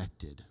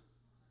expected.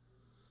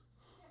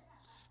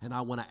 And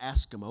I want to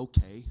ask them,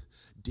 okay,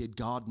 did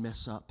God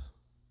mess up?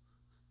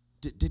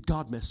 Did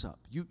God mess up?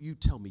 You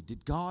tell me,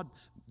 did God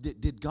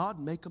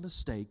make a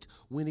mistake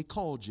when He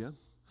called you,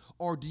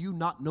 or do you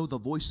not know the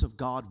voice of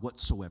God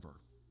whatsoever?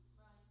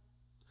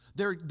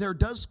 There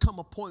does come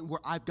a point where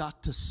I've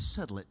got to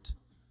settle it.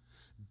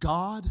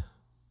 God,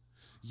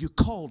 you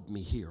called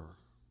me here.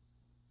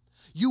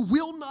 You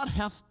will not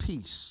have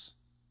peace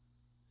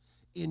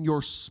in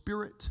your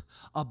spirit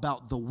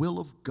about the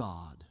will of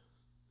God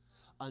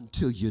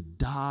until you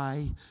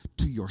die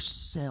to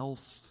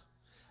yourself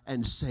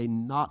and say,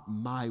 not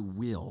my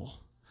will,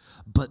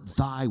 but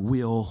thy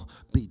will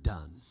be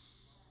done.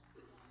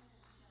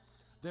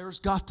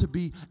 There's got to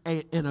be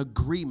an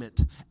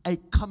agreement, a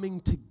coming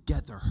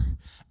together,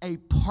 a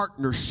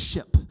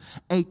partnership,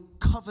 a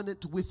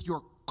covenant with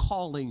your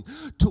calling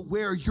to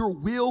where your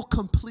will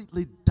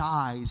completely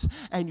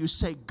dies and you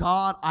say,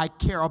 God, I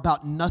care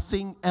about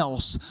nothing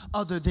else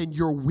other than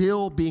your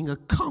will being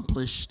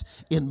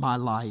accomplished in my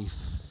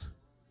life.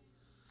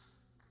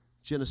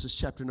 Genesis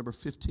chapter number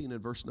 15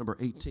 and verse number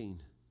 18.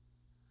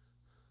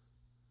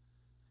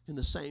 In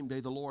the same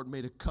day the Lord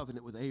made a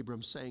covenant with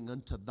Abram, saying,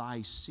 unto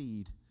thy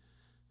seed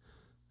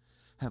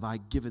have I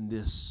given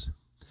this,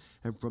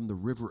 and from the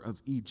river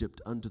of Egypt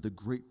unto the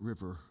great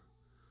river,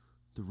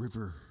 the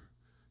river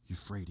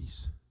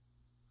Euphrates.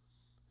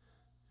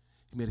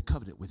 He made a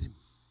covenant with him.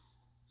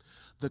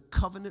 The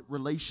covenant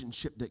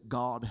relationship that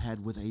God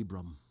had with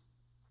Abram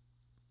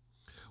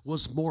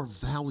was more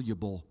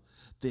valuable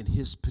than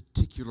his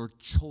particular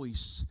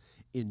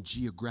choice in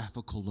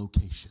geographical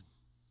location.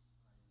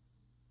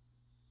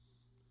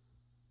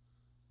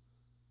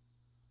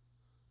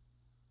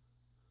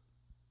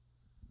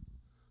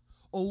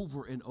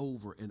 Over and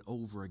over and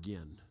over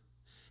again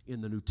in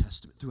the New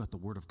Testament, throughout the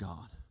Word of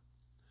God,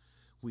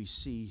 we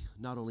see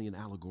not only an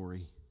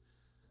allegory,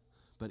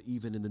 but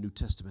even in the New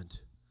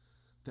Testament,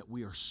 that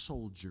we are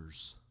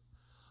soldiers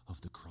of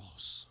the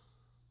cross.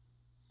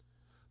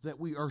 That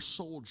we are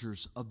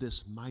soldiers of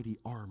this mighty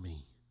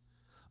army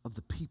of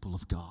the people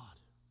of God.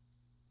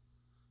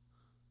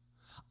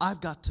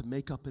 I've got to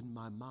make up in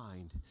my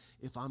mind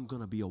if I'm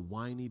going to be a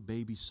whiny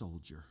baby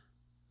soldier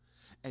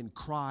and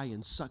cry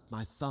and suck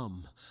my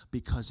thumb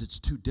because it's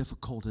too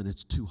difficult and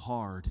it's too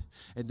hard.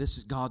 And this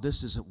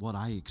isn't what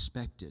I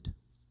expected.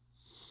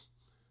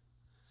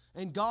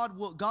 And God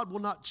will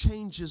not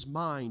change His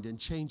mind and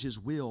change His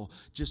will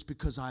just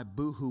because I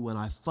boo-hoo and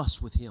I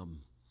fuss with Him.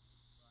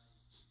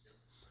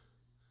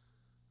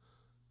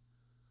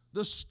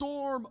 The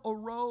storm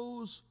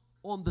arose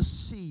on the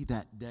sea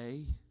that day,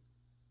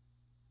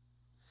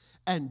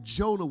 and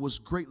Jonah was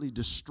greatly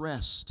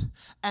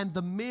distressed, and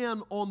the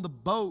men on the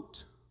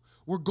boat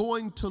were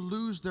going to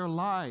lose their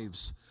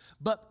lives.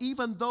 But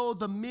even though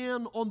the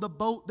men on the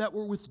boat that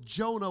were with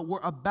Jonah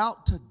were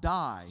about to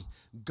die,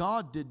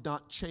 God did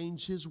not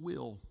change his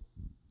will.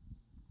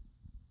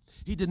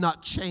 He did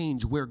not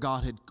change where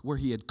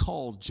he had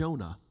called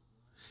Jonah.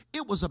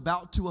 It was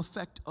about to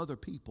affect other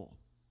people.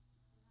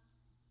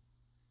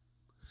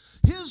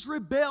 His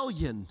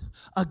rebellion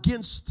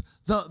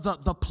against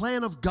the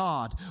plan of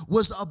God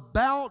was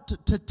about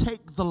to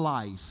take the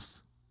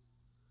life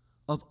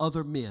of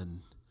other men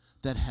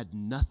that had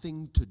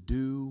nothing to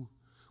do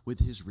with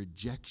his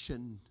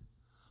rejection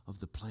of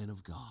the plan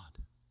of God.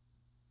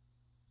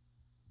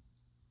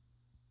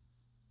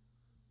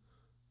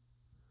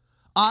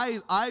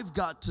 I've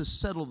got to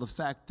settle the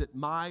fact that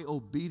my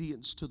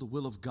obedience to the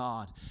will of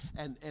God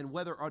and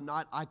whether or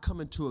not I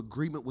come into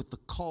agreement with the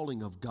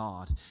calling of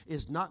God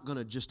is not going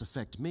to just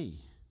affect me.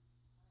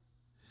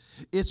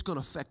 It's going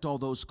to affect all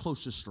those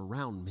closest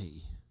around me.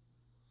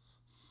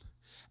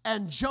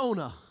 And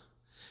Jonah,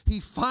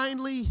 he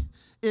finally,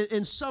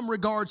 in some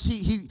regards,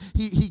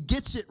 he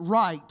gets it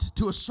right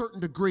to a certain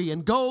degree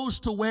and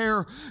goes to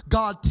where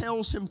God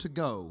tells him to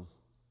go.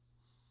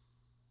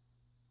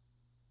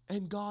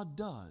 And God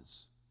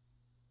does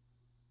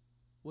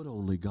what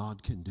only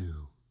God can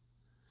do.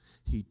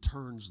 He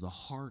turns the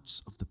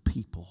hearts of the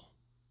people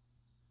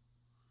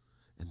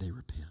and they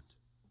repent.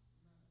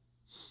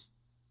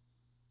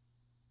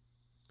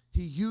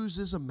 He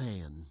uses a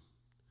man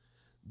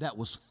that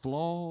was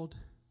flawed,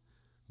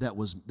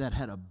 that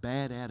had a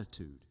bad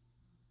attitude.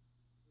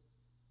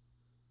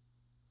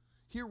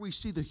 Here we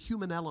see the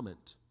human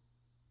element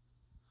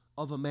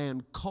of a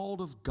man called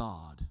of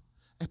God,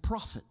 a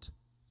prophet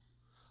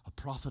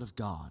of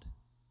God.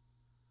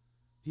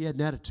 He had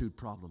an attitude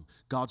problem.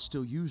 God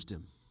still used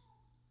him.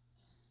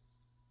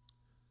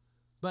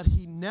 But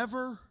he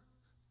never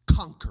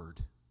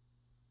conquered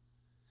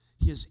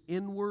his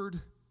inward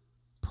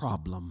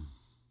problem.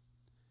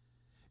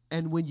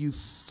 And when you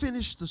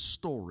finish the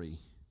story,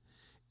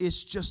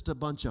 it's just a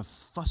bunch of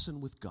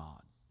fussing with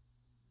God.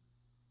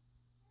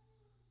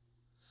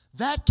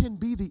 That can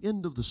be the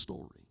end of the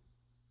story.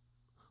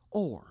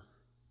 Or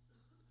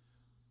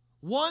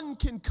one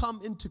can come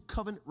into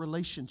covenant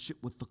relationship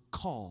with the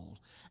call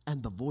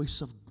and the voice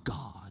of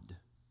God.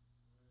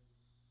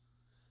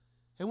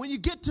 And when you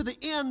get to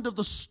the end of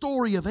the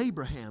story of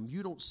Abraham,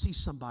 you don't see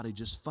somebody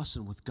just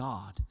fussing with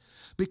God,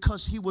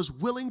 because he was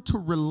willing to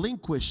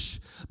relinquish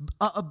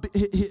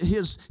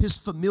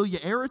his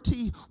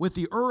familiarity with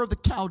the Ur of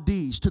the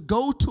Chaldees to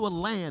go to a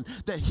land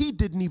that he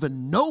didn't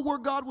even know where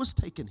God was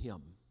taking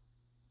him.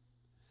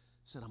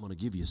 He said, I'm going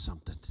to give you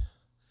something,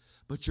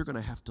 but you're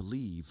going to have to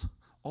leave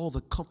all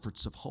the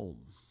comforts of home.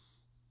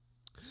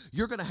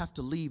 You're going to have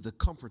to leave the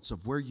comforts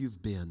of where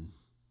you've been.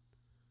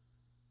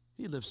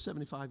 He lived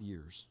 75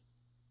 years.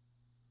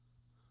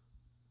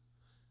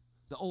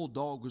 The old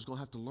dog was going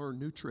to have to learn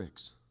new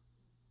tricks.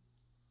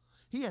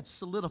 He had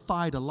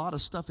solidified a lot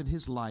of stuff in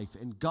his life,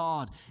 and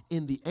God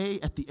at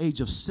the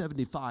age of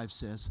 75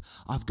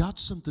 says, I've got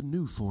something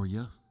new for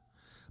you,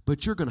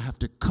 but you're going to have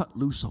to cut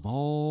loose of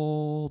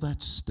all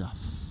that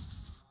stuff.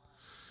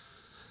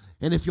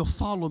 And if you'll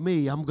follow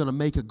me, I'm going to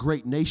make a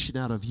great nation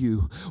out of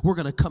you. We're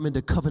going to come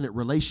into covenant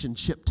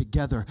relationship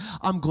together.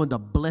 I'm going to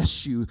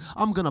bless you.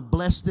 I'm going to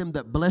bless them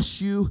that bless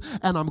you,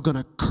 and I'm going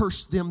to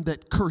curse them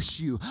that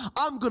curse you.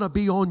 I'm going to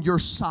be on your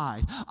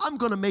side. I'm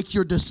going to make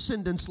your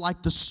descendants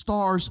like the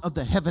stars of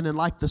the heaven and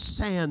like the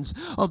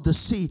sands of the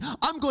sea.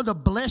 I'm going to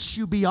bless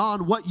you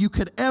beyond what you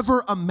could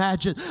ever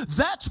imagine.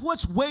 That's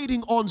what's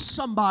waiting on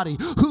somebody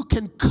who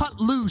can cut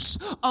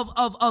loose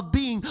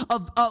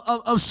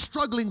of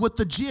struggling with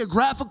the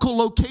geographical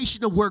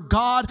location of where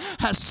God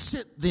has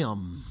sent them.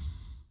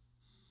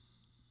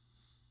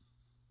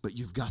 But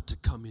you've got to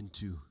come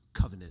into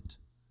covenant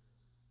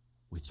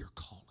with your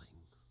calling.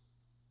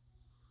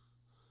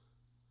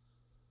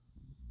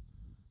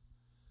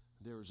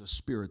 There is a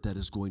spirit that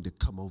is going to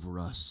come over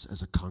us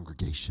as a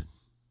congregation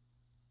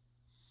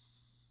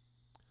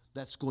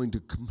that's going to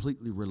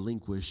completely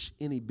relinquish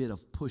any bit of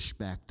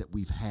pushback that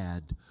we've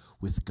had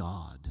with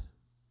God.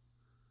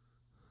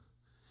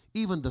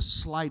 Even the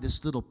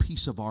slightest little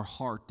piece of our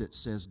heart that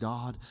says,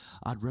 God,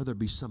 I'd rather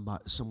be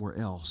somewhere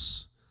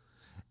else.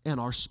 And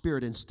our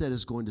spirit instead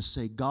is going to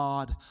say,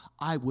 God,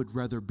 I would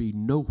rather be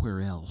nowhere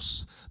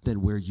else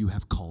than where you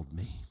have called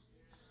me.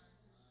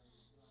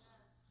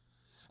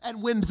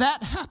 And when that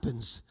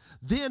happens,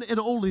 then and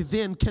only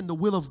then can the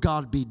will of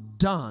God be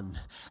done.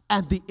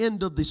 And the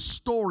end of the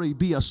story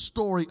be a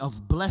story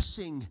of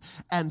blessing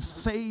and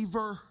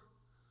favor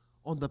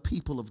on the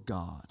people of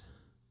God.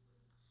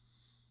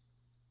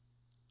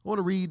 I want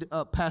to read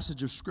a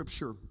passage of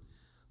Scripture,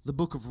 the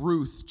book of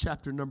Ruth,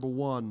 chapter number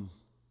 1.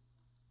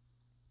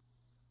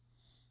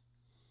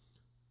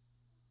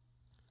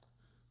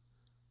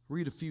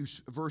 Read a few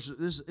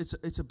verses.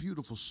 It's a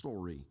beautiful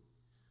story.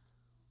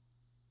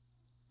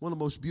 One of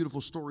the most beautiful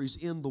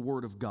stories in the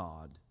Word of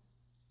God.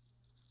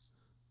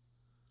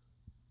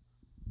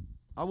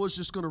 I was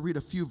just going to read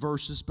a few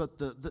verses, but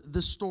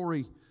this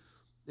story,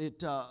 the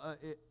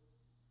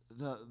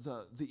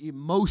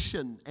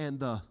emotion and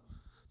the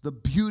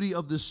beauty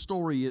of this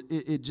story,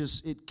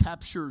 it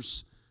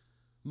captures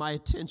my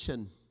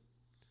attention.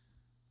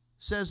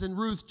 It says in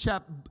Ruth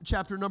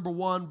chapter number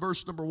 1,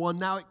 verse number 1,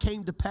 now it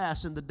came to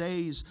pass in the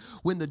days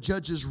when the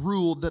judges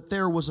ruled that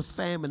there was a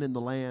famine in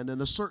the land,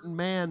 and a certain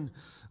man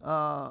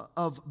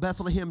of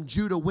Bethlehem,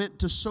 Judah, went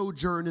to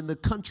sojourn in the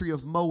country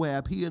of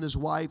Moab, he and his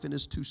wife and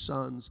his 2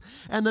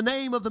 sons. And the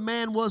name of the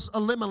man was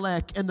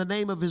Elimelech, and the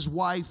name of his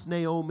wife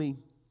Naomi.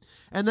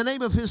 And the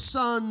name of his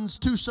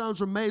 2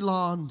 sons were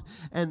Mahlon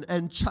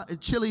and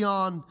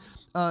Chilion,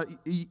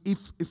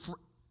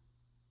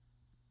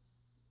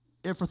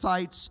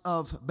 Ephrathites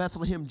of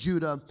Bethlehem,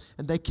 Judah,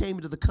 and they came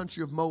into the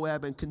country of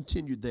Moab and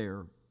continued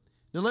there.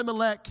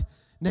 Elimelech,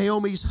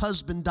 Naomi's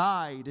husband,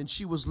 died, and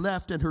she was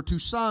left and her 2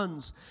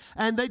 sons.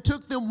 And they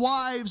took them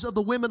wives of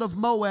the women of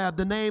Moab.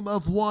 The name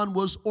of one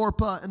was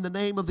Orpah, and the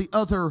name of the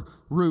other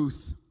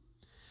Ruth.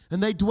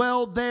 And they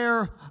dwelled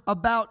there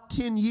about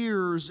 10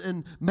 years,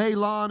 and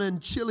Mahlon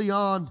and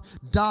Chilion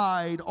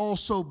died,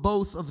 also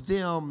both of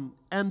them.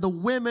 And the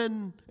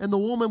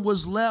woman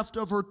was left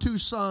of her 2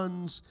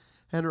 sons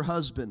and her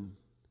husband.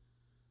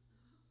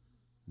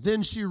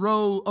 Then she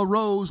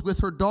arose with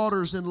her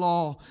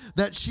daughters-in-law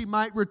that she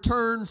might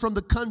return from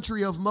the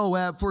country of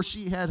Moab, for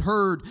she had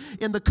heard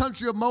in the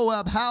country of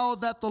Moab how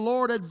that the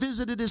Lord had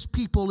visited his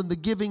people in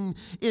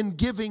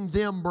giving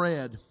them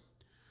bread.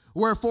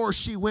 Wherefore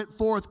she went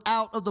forth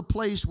out of the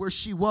place where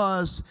she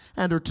was,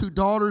 and her 2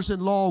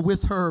 daughters-in-law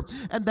with her,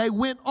 and they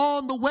went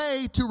on the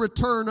way to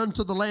return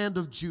unto the land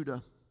of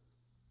Judah.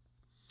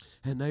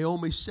 And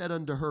Naomi said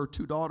unto her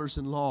 2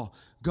 daughters-in-law,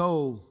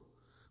 go,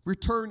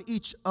 return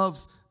each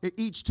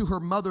to her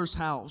mother's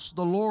house.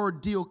 The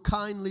Lord deal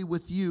kindly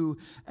with you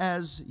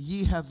as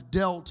ye have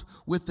dealt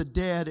with the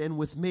dead and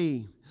with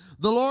me.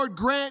 The Lord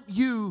grant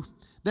you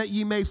that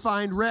ye may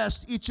find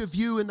rest, each of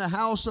you in the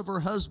house of her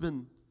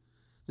husband.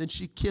 Then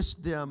she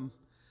kissed them,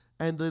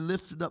 and they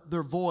lifted up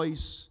their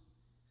voice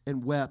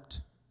and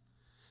wept.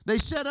 They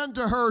said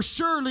unto her,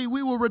 surely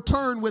we will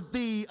return with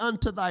thee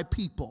unto thy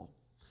people.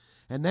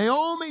 And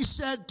Naomi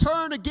said,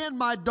 turn again,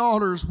 my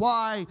daughters.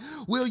 Why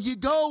will ye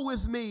go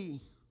with me?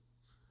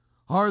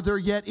 Are there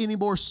yet any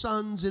more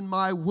sons in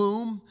my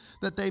womb,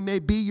 that they may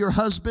be your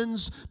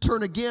husbands?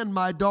 Turn again,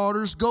 my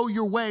daughters, go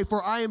your way, for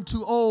I am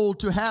too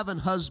old to have an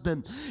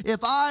husband.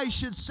 If I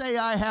should say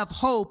I have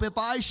hope, if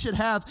I should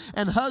have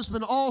an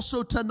husband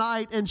also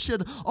tonight, and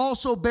should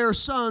also bear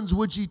sons,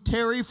 would ye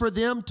tarry for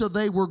them till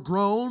they were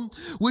grown?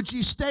 Would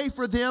ye stay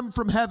for them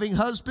from having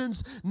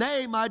husbands?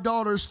 Nay, my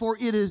daughters, for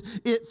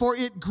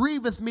it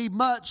grieveth me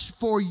much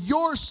for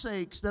your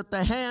sakes that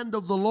the hand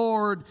of the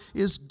Lord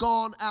is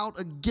gone out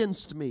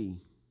against me.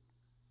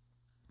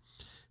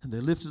 And they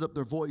lifted up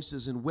their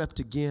voices and wept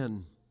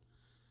again.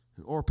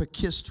 And Orpah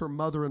kissed her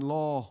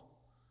mother-in-law,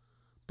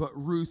 but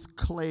Ruth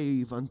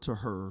clave unto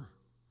her.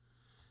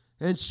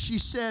 And she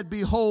said,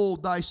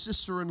 behold, thy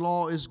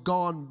sister-in-law is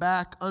gone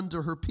back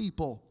unto her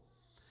people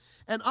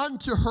and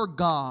unto her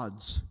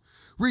gods.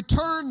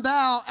 Return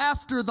thou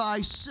after thy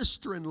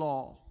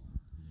sister-in-law.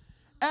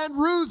 And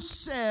Ruth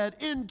said,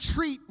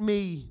 entreat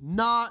me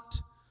not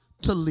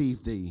to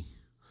leave thee,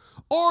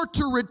 or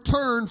to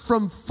return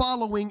from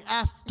following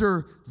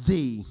after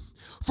thee.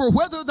 For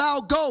whither thou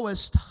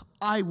goest,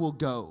 I will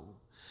go,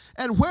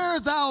 and where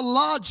thou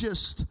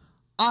lodgest,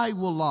 I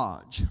will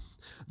lodge.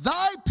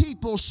 Thy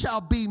people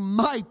shall be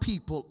my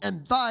people,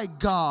 and thy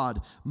God,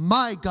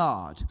 my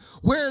God.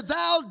 Where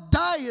thou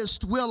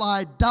diest will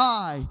I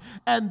die,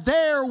 and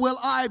there will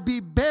I be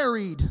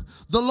buried.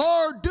 The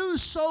Lord do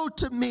so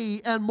to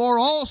me, and more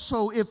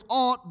also, if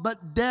aught but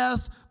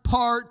death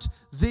part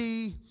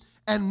thee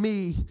and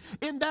me.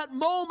 In that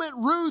moment,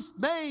 Ruth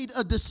made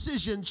a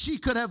decision. She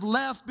could have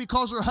left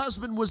because her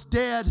husband was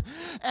dead,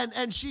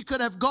 and she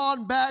could have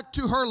gone back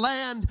to her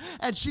land,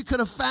 and she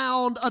could have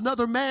found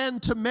another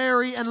man to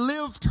marry and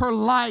lived her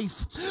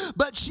life.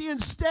 But she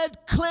instead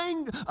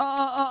clung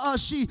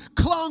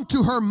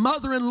to her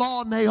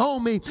mother-in-law,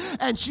 Naomi,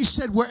 and she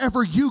said,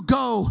 wherever you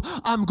go,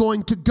 I'm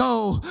going to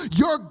go.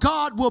 Your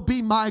God will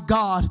be my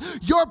God.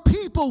 Your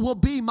people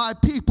will be my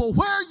people.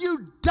 Where you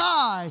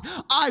die,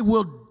 I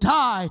will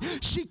die.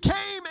 She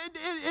came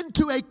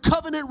into a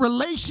covenant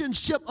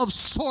relationship of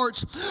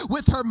sorts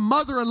with her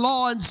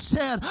mother-in-law and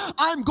said,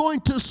 I'm going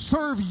to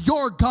serve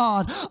your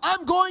God.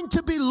 I'm going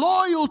to be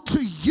loyal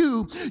to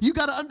you. You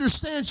got to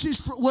understand, she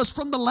was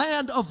from the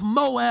land of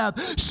Moab.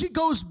 She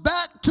goes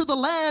back to the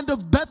land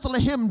of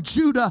Bethlehem,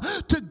 Judah,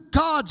 to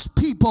God's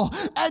people,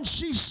 and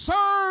she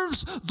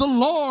serves the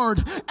Lord.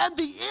 And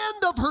the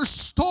end of her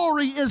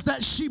story is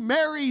that she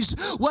marries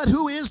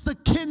who is the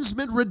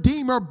kinsman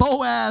redeemer,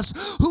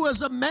 Boaz, who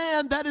is a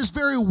man that is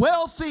very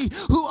wealthy,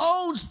 who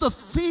owns the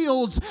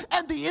fields.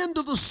 And the end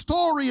of the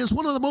story is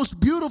one of the most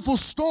beautiful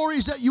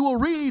stories that you will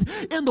read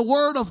in the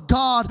Word of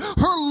God.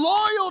 Her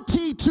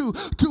loyalty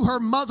to her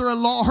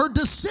mother-in-law, her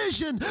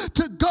decision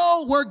to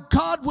go where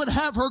God would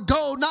have her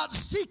go, not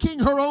seek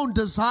seeking her own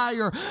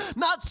desire,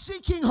 not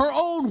seeking her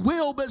own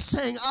will, but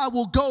saying, I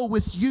will go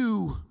with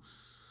you.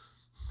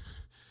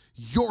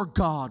 Your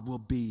God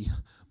will be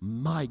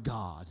my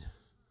God.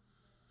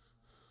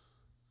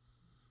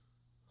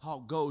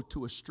 I'll go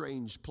to a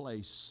strange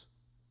place.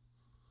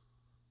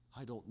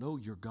 I don't know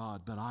your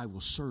God, but I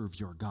will serve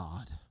your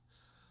God.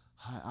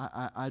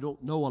 I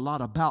don't know a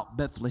lot about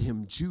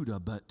Bethlehem, Judah,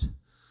 but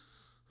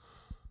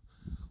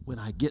when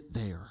I get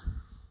there,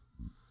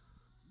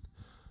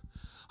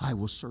 I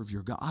will serve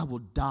your God. I will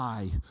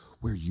die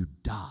where you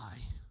die.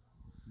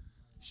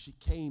 She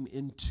came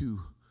into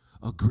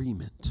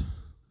agreement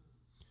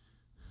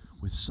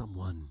with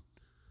someone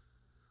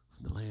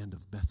from the land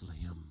of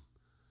Bethlehem,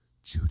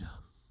 Judah.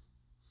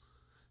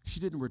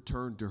 She didn't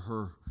return to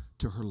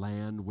her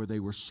land where they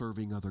were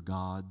serving other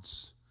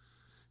gods.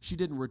 She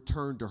didn't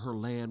return to her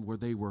land where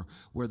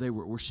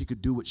she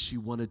could do what she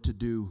wanted to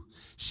do.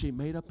 She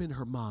made up in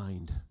her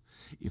mind,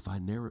 if I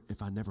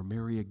never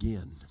marry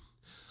again,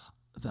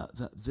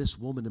 this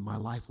woman in my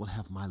life will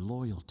have my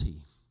loyalty,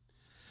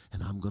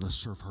 and I'm going to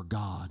serve her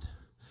God,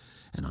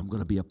 and I'm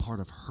going to be a part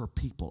of her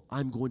people.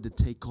 I'm going to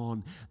take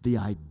on the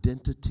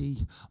identity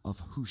of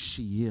who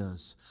she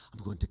is.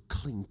 I'm going to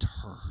cling to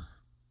her.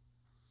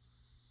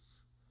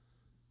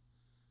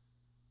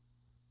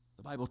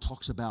 The Bible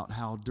talks about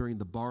how during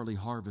the barley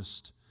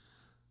harvest,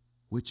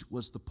 which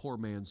was the poor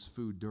man's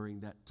food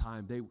during that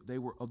time, they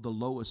were of the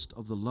lowest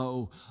of the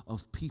low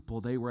of people.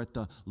 They were at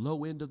the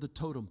low end of the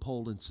totem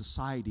pole in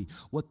society.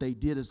 What they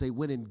did is they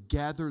went and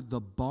gathered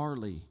the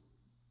barley.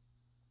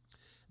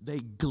 They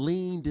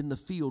gleaned in the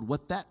field.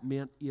 What that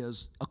meant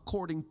is,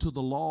 according to the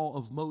law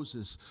of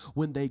Moses,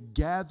 when they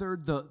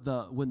gathered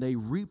when they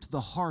reaped the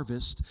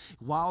harvest,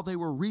 while they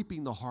were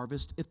reaping the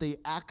harvest, if they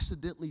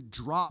accidentally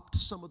dropped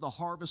some of the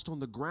harvest on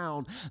the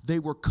ground, they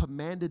were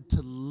commanded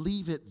to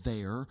leave it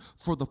there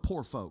for the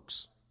poor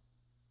folks.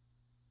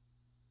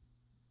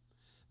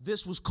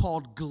 This was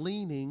called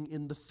gleaning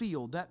in the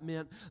field. That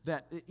meant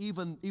that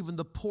even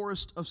the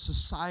poorest of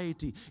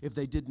society, if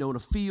they didn't own a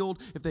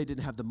field, if they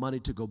didn't have the money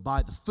to go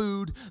buy the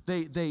food,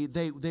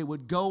 they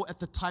would go at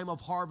the time of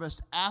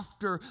harvest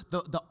after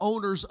the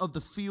owners of the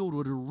field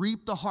would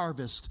reap the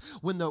harvest.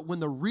 When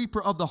the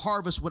reaper of the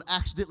harvest would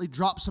accidentally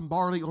drop some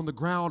barley on the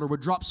ground, or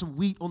would drop some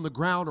wheat on the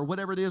ground, or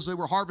whatever it is they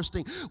were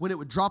harvesting, when it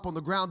would drop on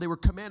the ground, they were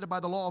commanded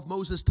by the law of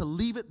Moses to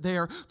leave it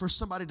there for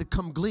somebody to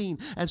come glean.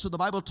 And so the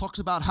Bible talks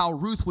about how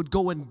Ruth would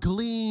go and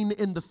glean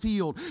in the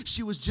field.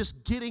 She was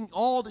just getting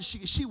all that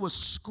she was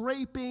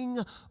scraping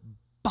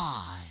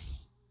by.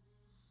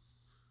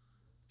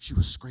 She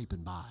was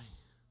scraping by.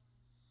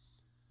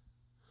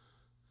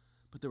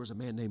 But there was a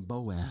man named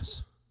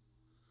Boaz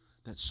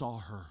that saw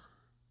her,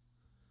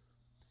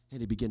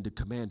 and he began to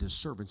command his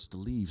servants to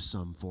leave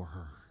some for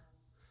her.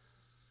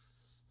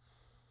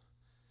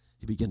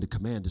 He began to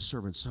command his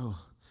servants,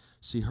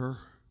 see her?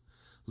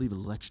 Leave a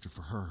little extra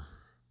for her.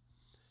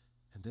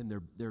 And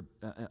then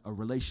a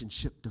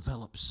relationship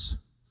develops.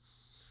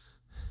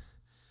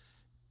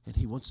 And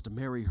he wants to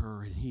marry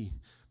her, and he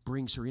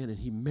brings her in, and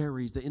he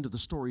marries. The end of the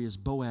story is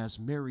Boaz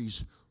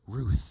marries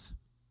Ruth.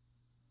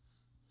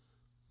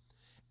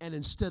 And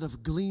instead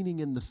of gleaning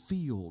in the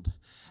field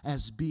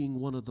as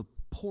being one of the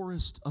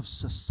poorest of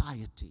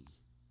society,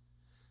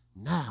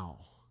 now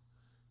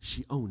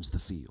she owns the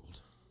field.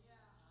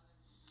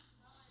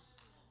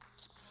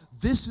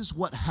 This is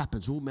what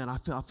happens. Oh man, I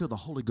feel the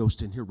Holy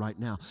Ghost in here right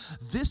now.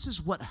 This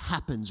is what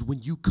happens when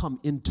you come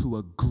into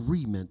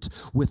agreement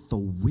with the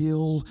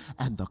will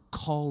and the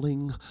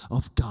calling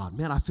of God.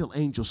 Man, I feel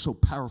angels so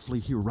powerfully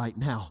here right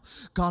now.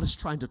 God is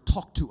trying to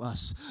talk to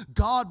us.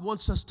 God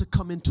wants us to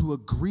come into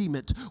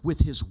agreement with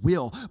his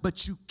will,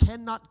 but you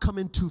cannot come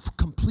into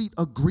complete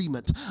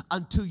agreement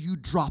until you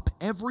drop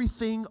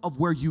everything of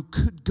where you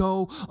could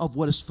go, of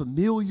what is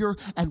familiar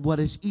and what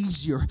is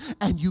easier,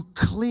 and you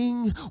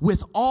cling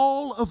with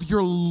all of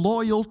your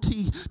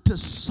loyalty to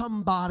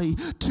somebody,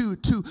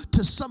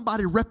 to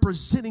somebody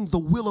representing the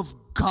will of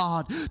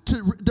God,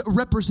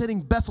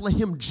 representing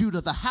Bethlehem,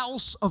 Judah, the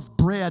house of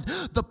bread,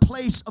 the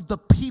place of the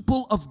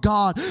people of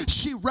God.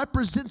 She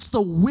represents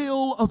the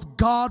will of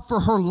God for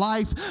her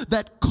life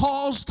that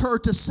caused her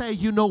to say,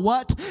 you know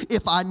what?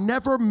 If I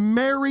never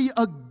marry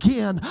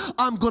again,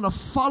 I'm going to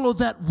follow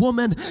that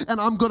woman, and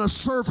I'm going to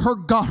serve her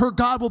God. Her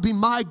God will be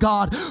my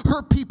God.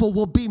 Her people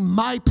will be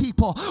my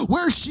people.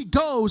 Where she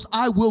goes,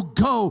 I will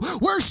go.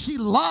 Where she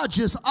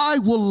lodges,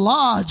 I will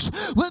lodge.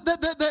 Where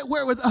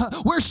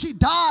she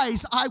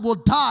dies, I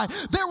will die.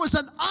 There was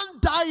an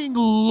undying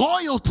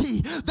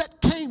loyalty that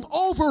came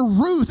over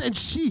Ruth, and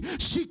she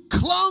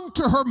clung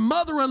to her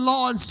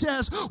mother-in-law and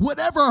says,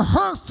 whatever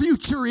her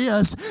future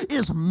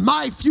is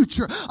my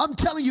future. I'm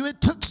telling you, it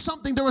took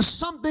something. There was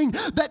something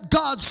that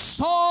God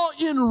saw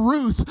in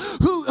Ruth,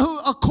 who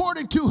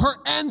according to her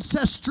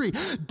ancestry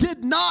did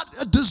not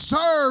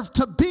deserve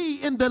to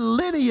be in the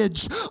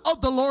lineage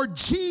of the Lord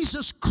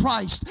Jesus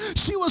Christ.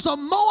 She was a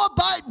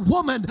Moabite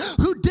woman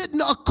who didn't,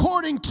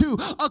 according to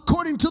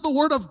the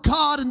word of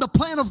God and the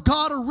plan of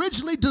God,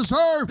 originally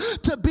deserve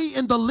to be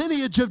in the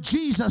lineage of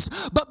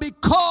Jesus. But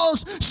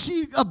because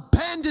she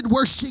abandoned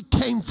where she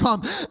came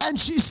from and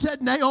she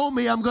said,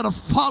 Naomi, I'm going to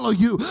follow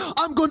you.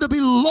 I'm going to be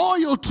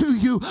loyal to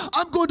you.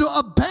 I'm going to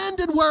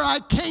abandon where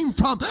I came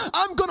from.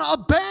 I'm going to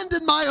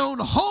abandon my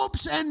own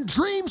hopes and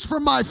dreams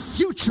for my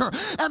future.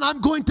 And I'm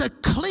going to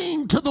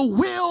cling to the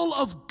will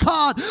of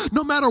God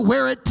no matter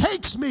where it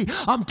takes me.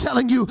 I'm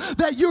telling you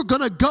that you're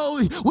going to go,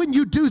 when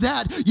you do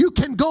that, you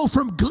can go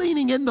from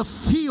gleaning in the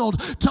field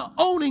to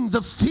owning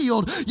the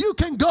field. You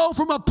can go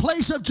from a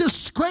place of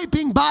just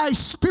scraping by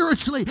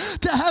spiritually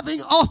to having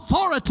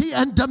authority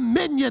and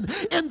dominion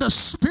in the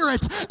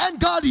spirit, and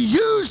God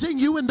using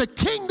you in the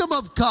kingdom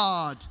of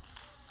God.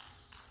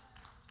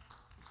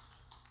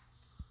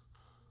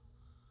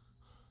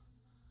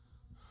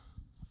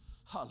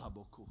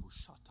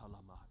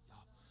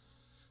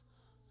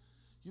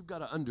 You've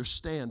got to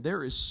understand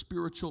there is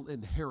spiritual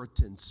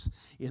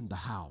inheritance in the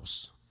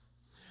house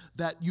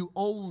that you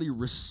only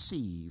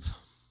receive.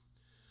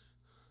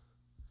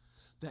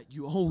 That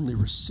you only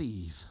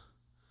receive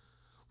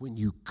when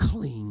you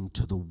cling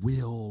to the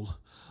will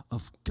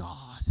of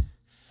God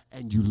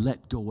and you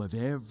let go of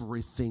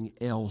everything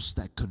else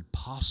that could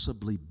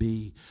possibly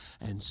be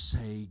and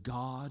say,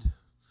 God,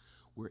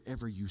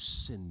 wherever you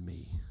send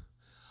me,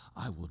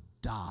 I will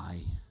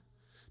die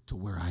to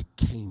where I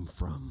came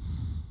from.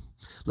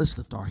 Let's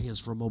lift our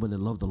hands for a moment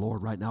and love the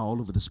Lord right now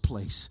all over this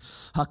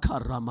place. In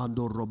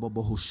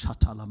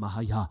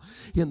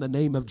the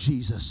name of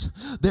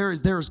Jesus,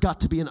 there's got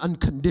to be an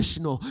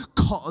unconditional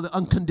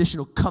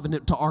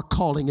covenant to our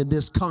calling in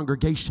this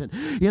congregation.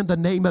 In the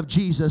name of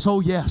Jesus. Oh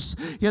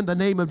yes, in the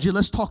name of Jesus.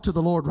 Let's talk to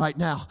the Lord right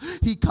now.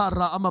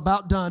 I'm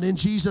about done. In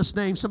Jesus'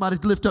 name, somebody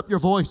lift up your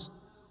voice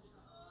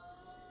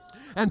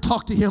and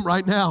talk to him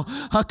right now.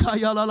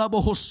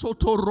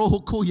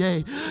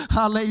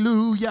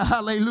 Hallelujah,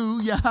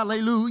 hallelujah,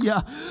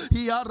 hallelujah.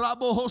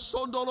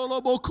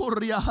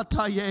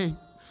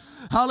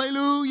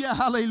 Hallelujah,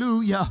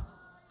 hallelujah.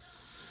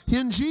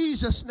 In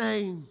Jesus'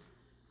 name.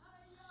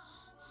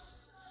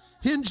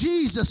 In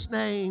Jesus'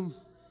 name.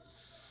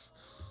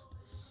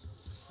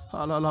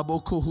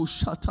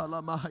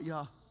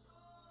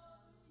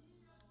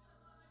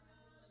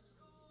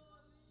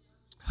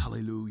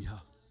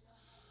 Hallelujah.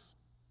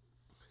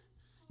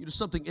 You know,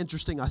 something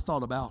interesting I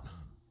thought about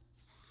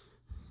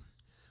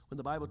when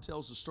the Bible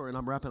tells the story, and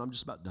I'm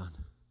just about done.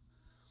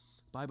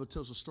 The Bible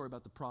tells a story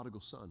about the prodigal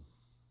son.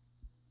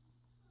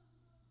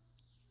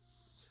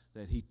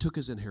 That he took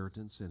his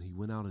inheritance and he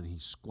went out and he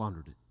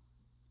squandered it.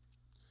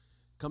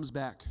 Comes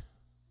back.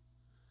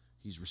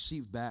 He's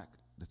received back.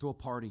 They throw a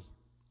party.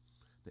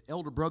 The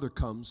elder brother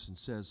comes and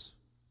says,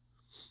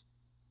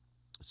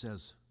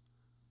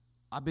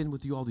 I've been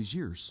with you all these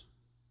years,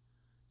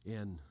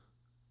 and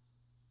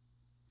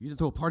you didn't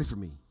throw a party for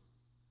me.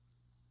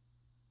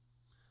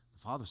 The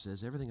father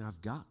says, everything I've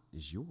got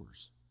is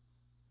yours.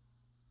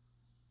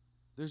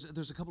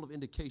 There's a couple of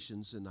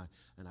indications, and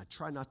I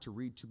try not to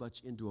read too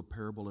much into a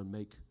parable and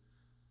make,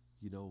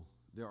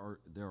 there are,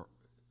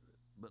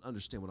 but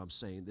understand what I'm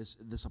saying.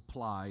 This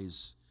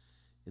applies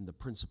in the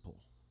principle.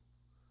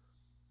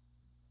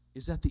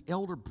 Is that the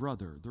elder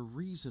brother, the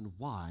reason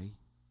why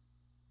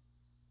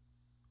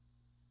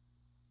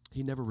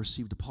he never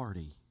received a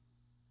party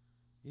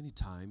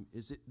anytime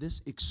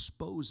this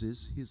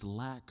exposes his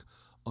lack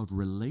of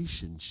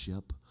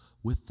relationship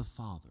with the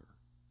Father.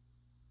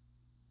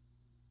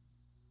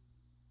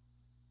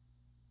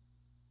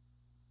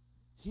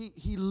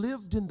 He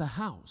lived in the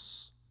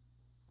house.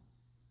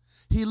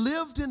 He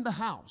lived in the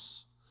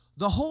house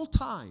the whole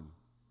time,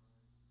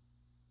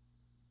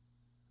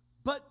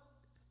 but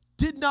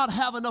did not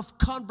have enough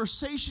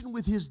conversation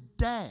with his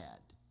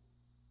dad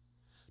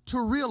to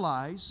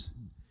realize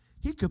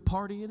he could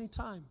party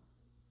anytime.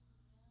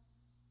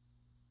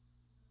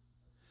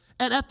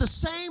 And at the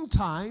same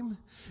time,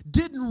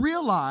 didn't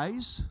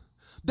realize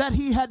that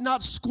he had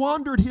not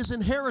squandered his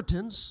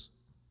inheritance.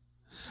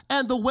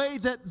 And the way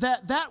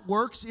that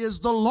works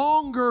is the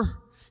longer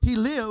he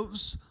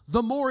lives,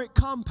 the more it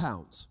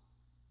compounds.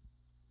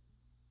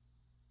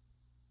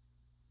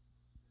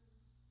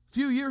 A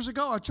few years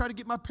ago, I tried to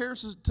get my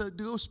parents to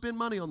go spend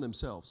money on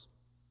themselves.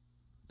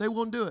 They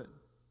wouldn't do it.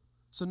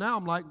 So now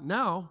I'm like,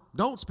 now,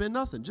 don't spend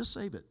nothing. Just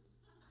save it.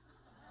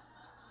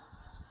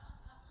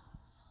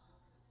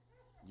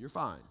 You're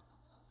fine.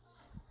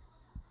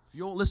 If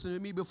you don't listen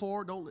to me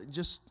before,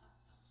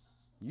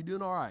 you're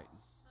doing all right.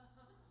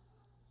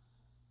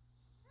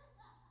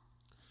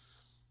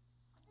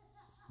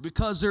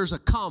 Because there's a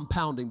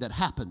compounding that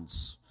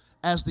happens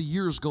as the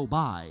years go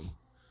by.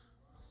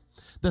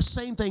 The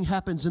same thing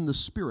happens in the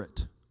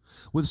spirit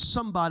with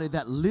somebody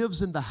that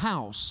lives in the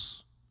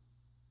house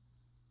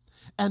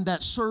and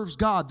that serves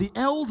God. The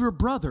elder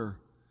brother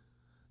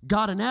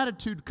got an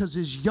attitude because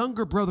his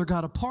younger brother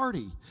got a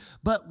party.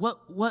 But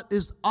what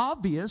is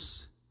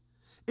obvious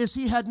is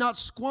he had not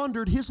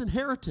squandered his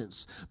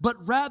inheritance, but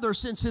rather,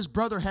 since his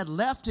brother had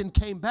left and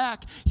came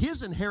back,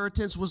 his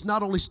inheritance was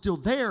not only still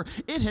there,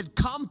 it had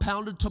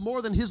compounded to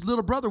more than his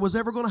little brother was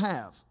ever going to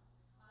have.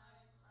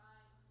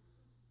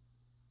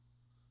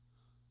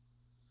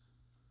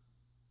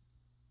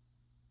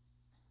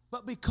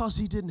 But because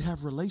he didn't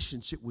have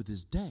relationship with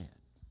his dad.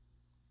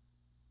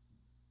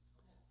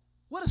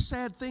 What a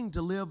sad thing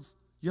to live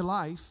your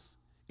life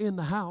in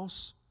the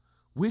house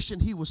wishing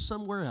he was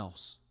somewhere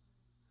else.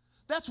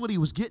 That's what he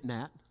was getting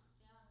at.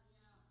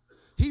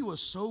 He was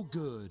so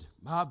good.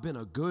 I've been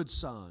a good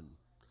son.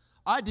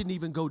 I didn't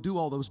even go do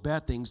all those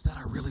bad things that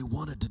I really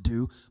wanted to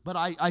do, but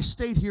I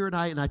stayed here and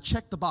I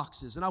checked the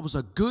boxes, and I was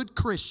a good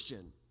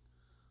Christian.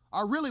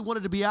 I really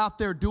wanted to be out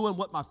there doing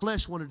what my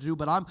flesh wanted to do,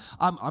 but I'm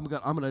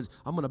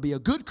gonna be a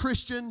good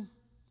Christian.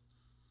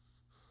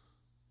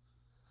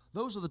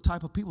 Those are the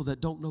type of people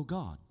that don't know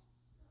God.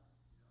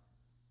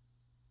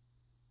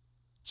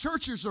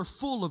 Churches are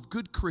full of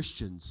good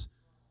Christians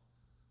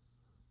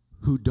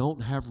who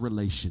don't have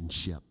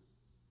relationship.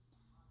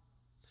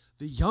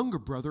 The younger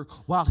brother,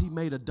 while he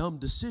made a dumb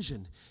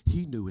decision,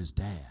 he knew his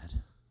dad.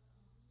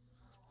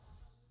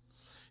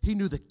 He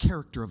knew the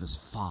character of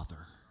his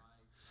father.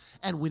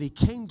 And when he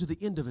came to the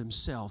end of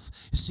himself,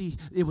 see,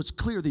 it was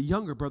clear the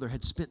younger brother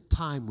had spent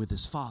time with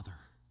his father.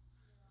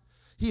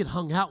 He had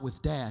hung out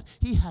with dad.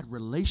 He had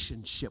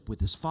relationship with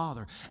his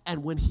father.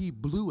 And when he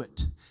blew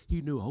it, he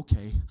knew,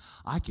 okay,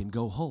 I can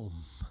go home.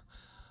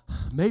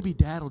 Maybe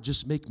dad will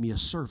just make me a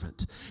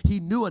servant. He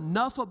knew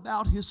enough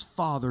about his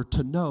father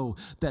to know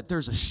that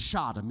there's a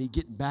shot of me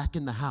getting back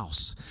in the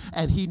house.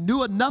 And he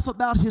knew enough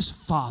about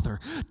his father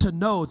to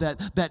know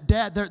that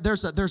dad,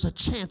 there's a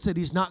chance that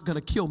he's not going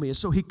to kill me. And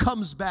so he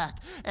comes back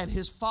and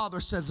his father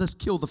says, let's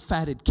kill the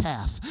fatted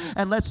calf.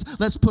 And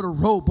let's put a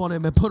robe on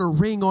him and put a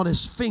ring on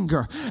his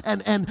finger.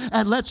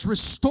 And let's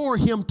restore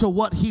him to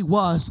what he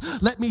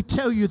was. Let me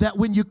tell you that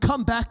when you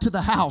come back to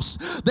the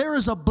house, there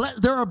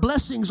are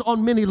blessings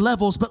on many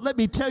levels, but let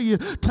me tell you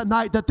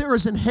tonight that there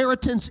is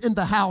inheritance in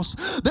the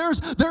house.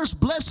 There's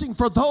blessing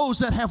for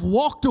those that have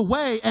walked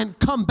away and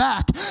come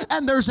back.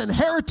 And there's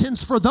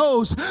inheritance for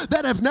those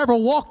that have never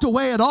walked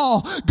away at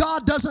all.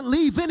 God doesn't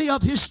leave any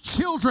of his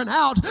children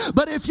out.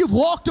 But if you've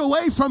walked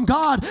away from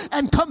God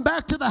and come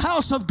back to the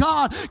house of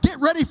God, get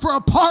ready for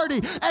a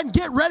party and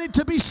get ready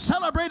to be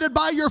celebrated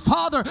by your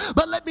Father.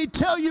 But let me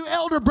tell you,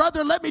 elder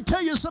brother, let me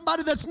tell you,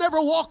 somebody that's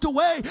never walked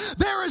away,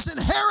 there is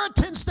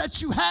inheritance that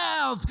you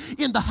have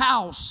in the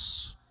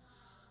house.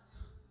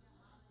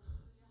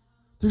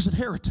 There's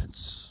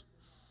inheritance.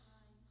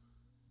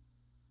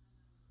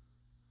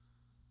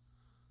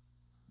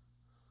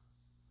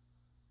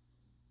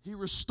 He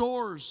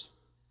restores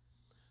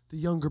the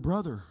younger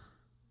brother,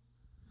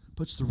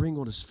 puts the ring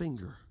on his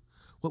finger.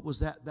 What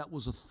was that? That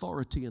was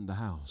authority in the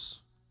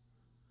house.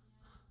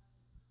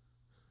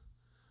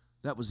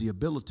 That was the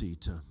ability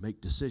to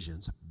make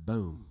decisions.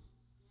 Boom.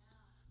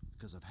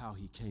 Because of how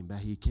he came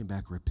back. He came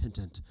back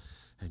repentant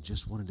and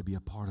just wanted to be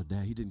a part of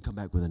that. He didn't come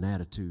back with an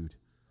attitude.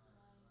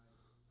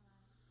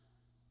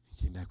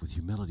 He came back with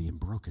humility and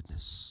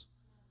brokenness.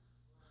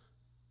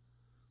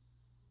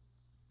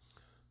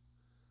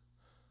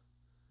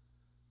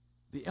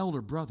 The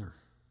elder brother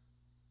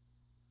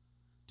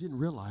didn't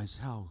realize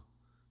how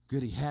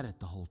good he had it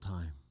the whole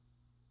time.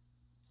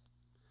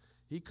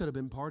 He could have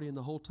been partying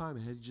the whole time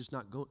and had he just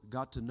not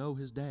got to know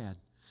his dad.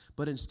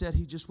 But instead,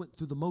 he just went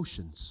through the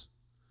motions,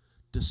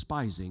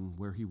 despising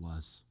where he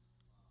was.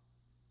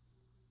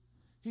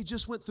 He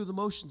just went through the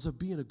motions of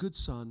being a good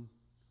son.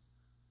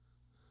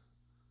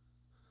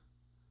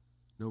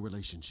 No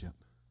relationship.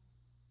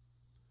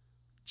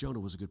 Jonah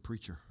was a good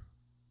preacher,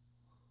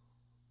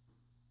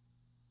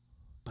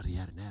 but he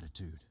had an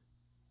attitude.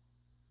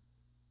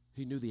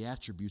 He knew the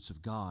attributes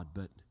of God,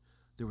 but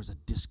there was a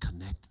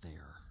disconnect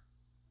there.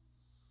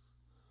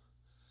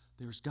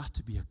 There's got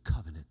to be a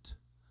covenant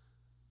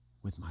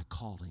with my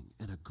calling,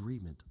 an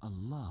agreement, a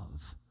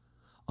love.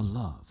 A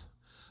love.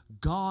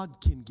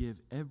 God can give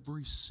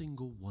every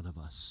single one of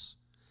us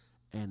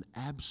an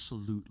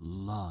absolute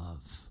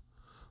love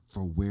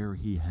for where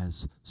he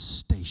has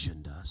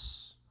stationed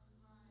us.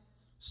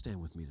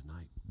 Stand with me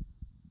tonight.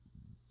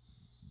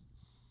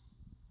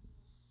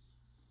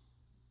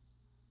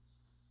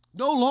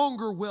 No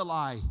longer will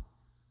I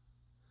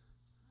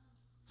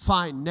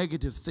find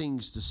negative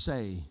things to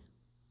say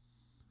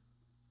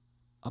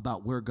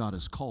about where God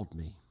has called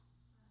me.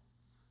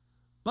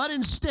 But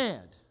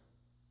instead,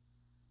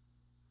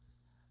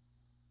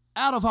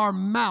 out of our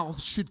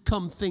mouth should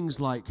come things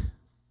like,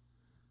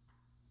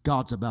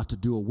 God's about to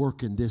do a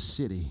work in this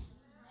city.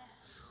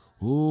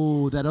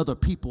 Oh, that other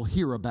people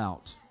hear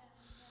about.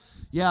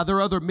 Yeah, there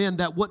are other men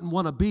that wouldn't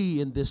want to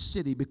be in this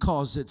city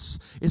because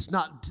it's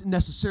not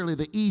necessarily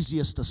the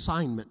easiest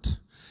assignment.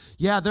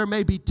 Yeah, there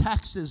may be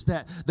taxes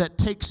that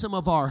take some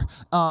of our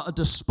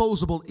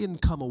disposable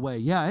income away.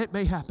 Yeah, it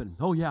may happen.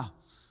 Oh, yeah,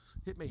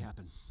 it may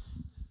happen.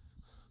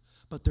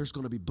 But there's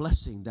going to be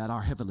blessing that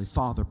our Heavenly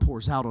Father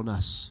pours out on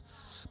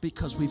us.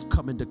 Because we've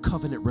come into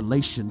covenant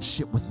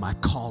relationship with my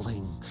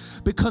calling.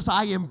 Because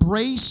I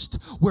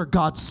embraced where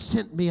God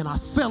sent me and I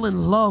fell in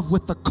love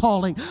with the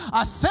calling.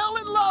 I fell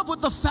in love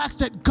with the fact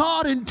that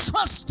God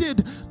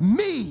entrusted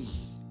me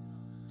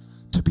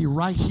to be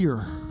right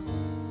here.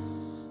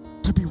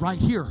 To be right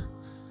here.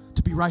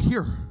 To be right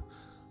here.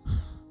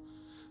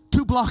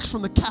 2 blocks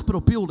from the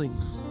Capitol building.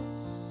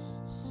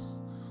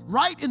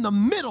 Right in the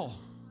middle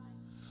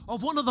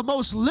of one of the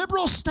most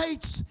liberal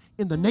states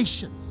in the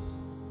nation.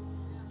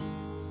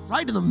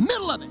 Right in the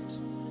middle of it.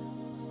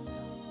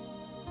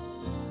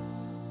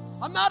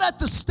 I'm not at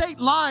the state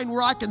line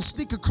where I can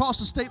sneak across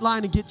the state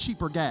line and get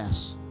cheaper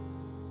gas.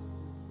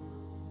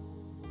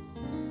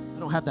 I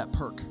don't have that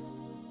perk.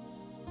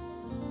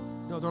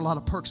 No, there are a lot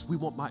of perks we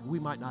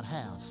might not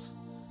have.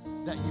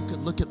 That you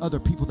can look at other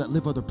people that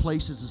live other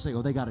places and say,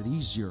 oh, they got it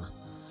easier.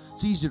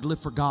 It's easier to live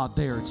for God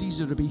there. It's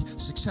easier to be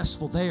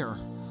successful there.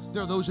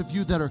 There are those of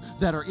you that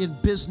are in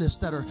business,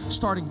 that are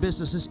starting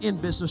businesses in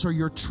business, or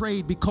your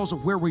trade. Because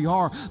of where we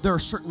are, there are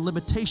certain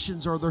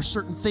limitations, or there are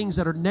certain things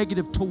that are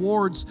negative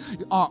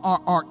towards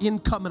our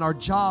income and our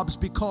jobs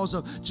because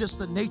of just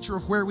the nature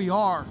of where we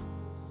are.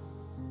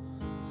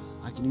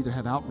 I can either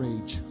have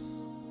outrage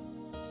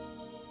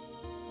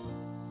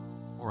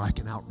or I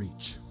can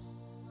outreach.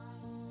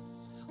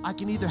 I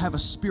can either have a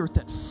spirit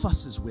that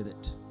fusses with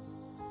it,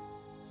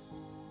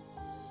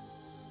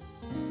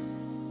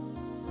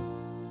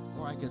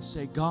 or I can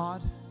say,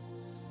 God,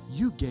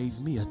 you gave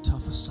me a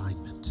tough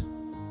assignment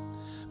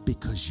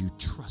because you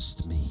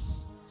trust me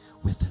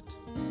with it.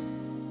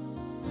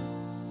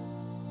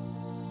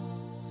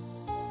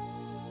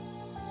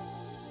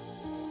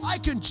 I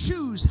can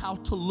choose how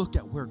to look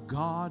at where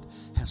God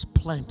has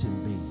planted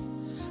me.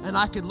 And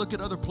I can look at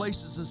other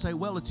places and say,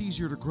 well, it's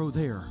easier to grow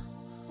there.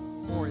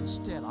 Or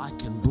instead, I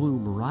can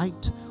bloom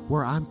right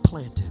where I'm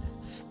planted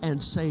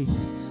and say,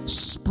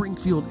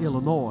 Springfield,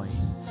 Illinois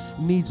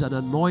needs an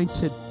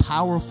anointed,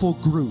 powerful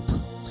group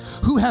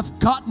who have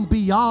gotten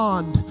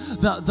beyond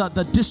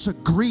the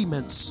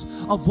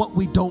disagreements of what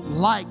we don't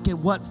like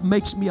and what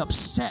makes me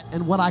upset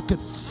and what I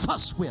could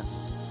fuss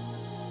with.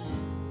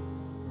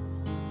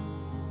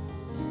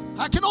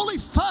 I can only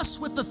fuss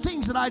with the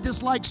things that I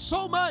dislike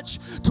so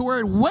much to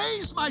where it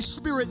weighs my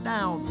spirit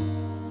down.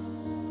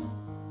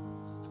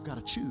 I've got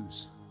to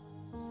choose.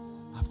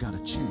 I've got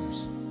to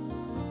choose.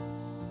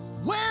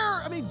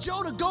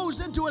 Jonah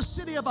goes into a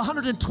city of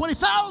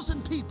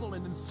 120,000 people,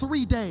 and in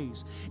 3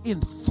 days,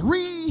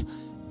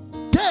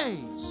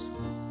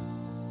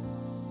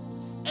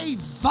 a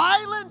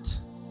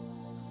violent,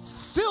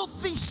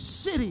 filthy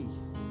city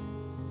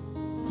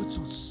puts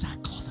on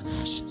sackcloth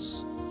and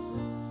ashes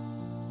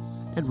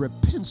and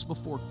repents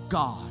before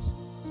God.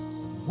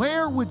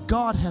 Where would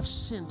God have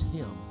sent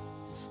him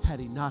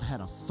had he not had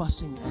a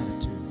fussing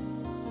attitude?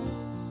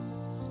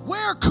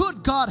 Where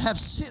could God have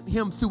sent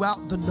him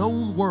throughout the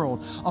known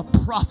world? A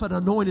prophet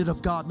anointed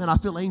of God. Man, I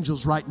feel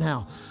angels right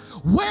now.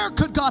 Where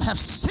could God have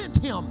sent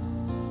him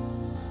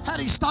had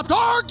he stopped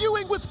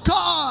arguing with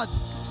God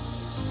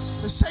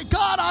and say,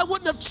 God, I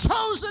wouldn't have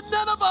chosen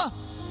Nineveh,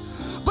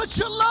 but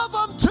you love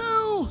them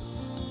too.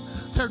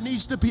 There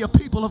needs to be a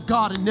people of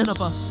God in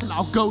Nineveh, and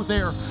I'll go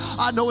there.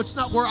 I know it's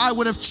not where I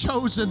would have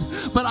chosen,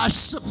 but I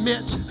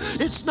submit.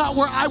 It's not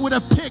where I would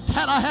have picked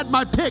had I had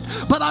my pick,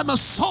 but I'm a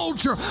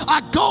soldier. I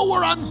go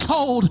where I'm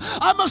told.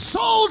 I'm a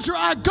soldier.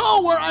 I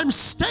go where I'm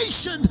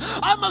stationed.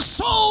 I'm a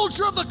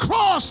soldier of the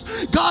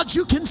cross. God,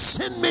 you can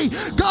send me.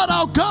 God,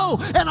 I'll go,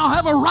 and I'll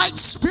have a right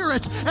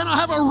spirit, and I'll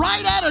have a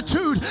right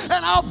attitude,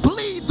 and I'll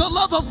bleed the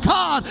love of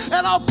God,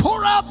 and I'll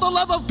pour out the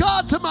love of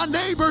God to my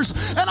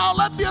neighbors, and I'll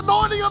let the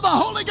anointing of the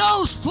Holy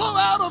Ghost flow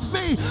out of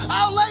me.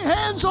 I'll lay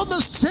hands on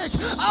the sick.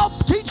 I'll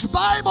teach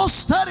Bible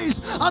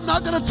studies. I'm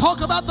not going to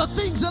talk about the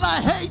things that I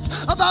hate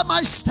about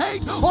my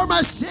state or my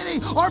city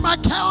or my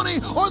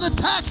county or the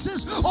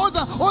taxes or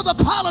the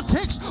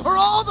politics or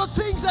all the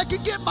things that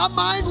can get my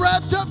mind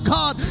wrapped up.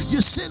 God,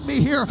 you sent me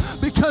here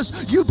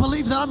because you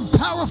believe that I'm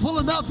powerful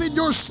enough in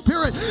your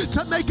spirit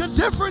to make a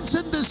difference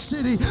in this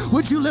city.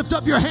 Would you lift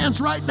up your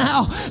hands right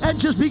now and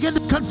just begin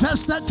to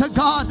confess that to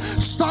God?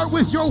 Start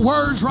with your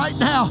words right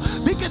now.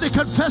 Begin to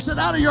confess it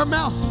out of your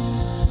mouth.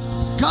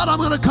 God, I'm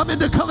going to come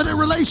into covenant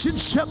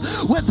relationship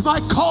with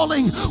my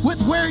calling,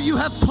 with where you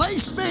have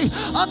placed me.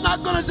 I'm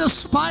not going to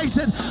despise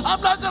it. I'm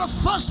not going to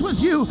fuss with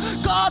you.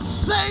 God,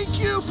 thank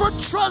you for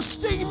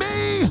trusting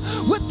me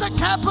with the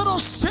capital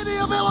city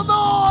of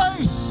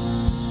Illinois.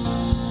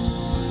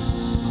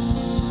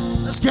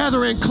 Let's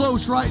gather in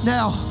close right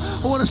now.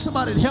 I want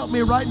somebody to help me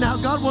right now.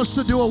 God wants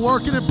to do a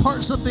work and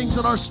impart some things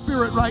in our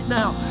spirit right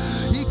now.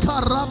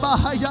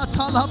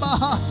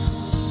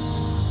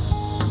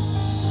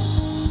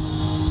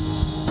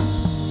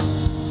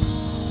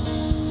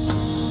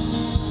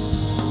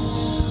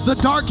 The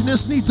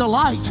darkness needs a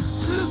light.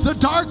 The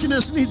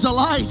darkness needs a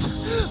light.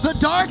 The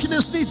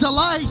darkness needs a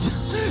light.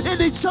 It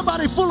needs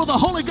somebody full of the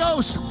Holy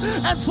Ghost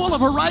and full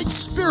of a right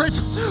spirit,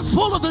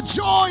 full of the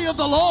joy of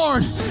the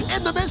Lord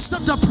in the midst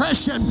of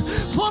depression,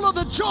 full of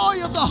the joy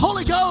of the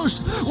Holy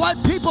Ghost. When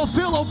people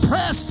feel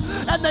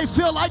oppressed and they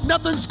feel like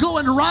nothing's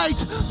going right,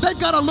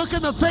 they've got to look in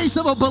the face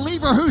of a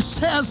believer who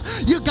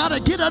says, you got to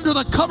get under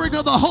the covering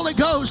of the Holy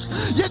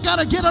Ghost. You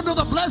got to get under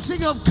the blessing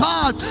of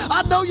God.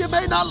 I know you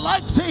may not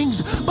like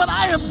things, but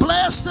I am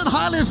blessed and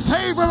highly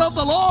favored of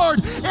the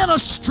Lord in a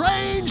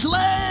strange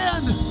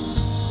land.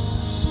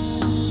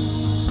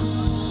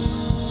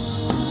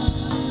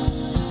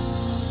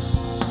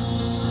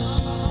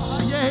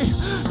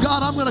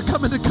 God, I'm going to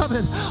come into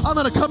covenant. I'm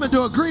going to come into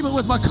agreement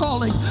with my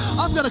calling.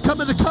 I'm going to come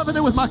into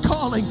covenant with my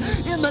calling.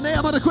 In the name,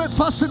 I'm going to quit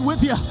fussing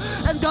with you.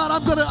 And God,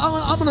 I'm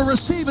going to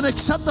receive and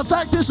accept the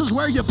fact this is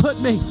where you put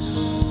me.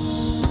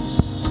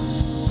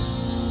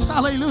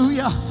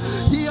 Hallelujah.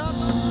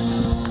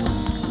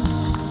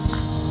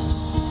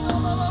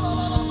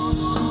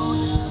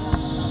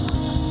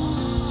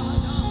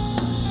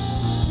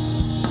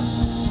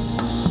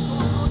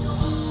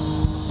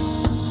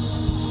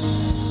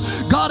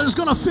 God is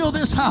going to fill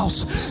this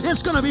house.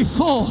 It's going to be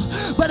full,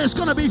 but it's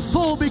going to be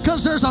full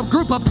because there's a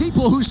group of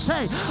people who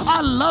say,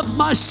 I love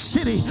my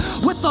city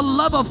with the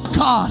love of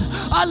God.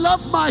 I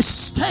love my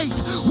state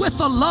with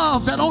the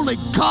love that only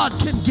God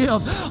can give.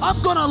 I'm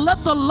going to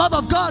let the love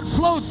of God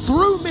flow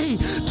through me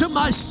to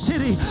my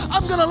city.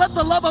 I'm going to let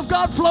the love of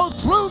God flow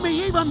through me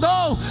even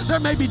though there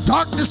may be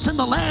darkness in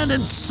the land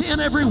and sin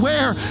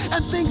everywhere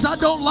and things I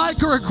don't like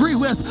or agree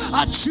with.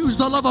 I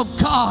choose the love of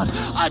God.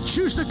 I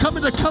choose to come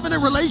into covenant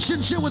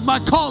relationship with my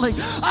calling.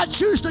 I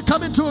choose to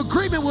come into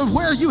agreement with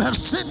where you have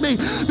sent me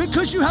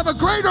because you have a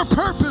greater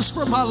purpose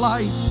for my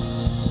life.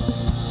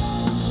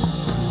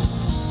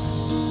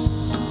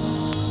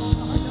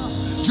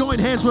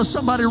 Join hands with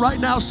somebody right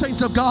now,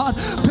 saints of God,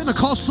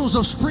 Pentecostals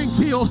of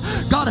Springfield.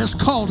 God has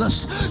called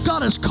us.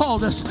 God has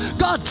called us.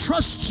 God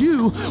trusts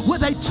you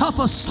with a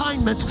tough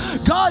assignment.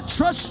 God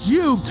trusts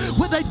you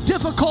with a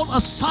difficult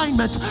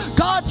assignment.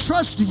 God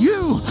trusts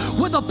you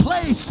with a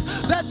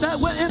place that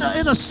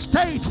in a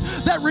state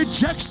that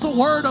rejects the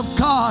word of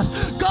God.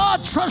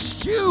 God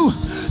trusts you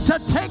to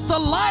take the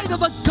light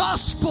of the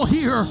gospel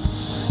here.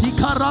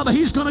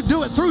 He's going to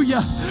do it through you.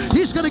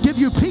 He's going to give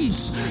you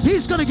peace.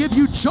 He's going to give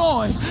you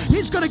joy.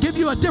 He's going to give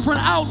you a different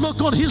outlook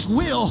on His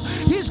will.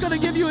 He's going to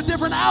give you a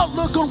different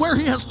outlook on where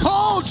He has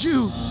called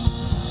you.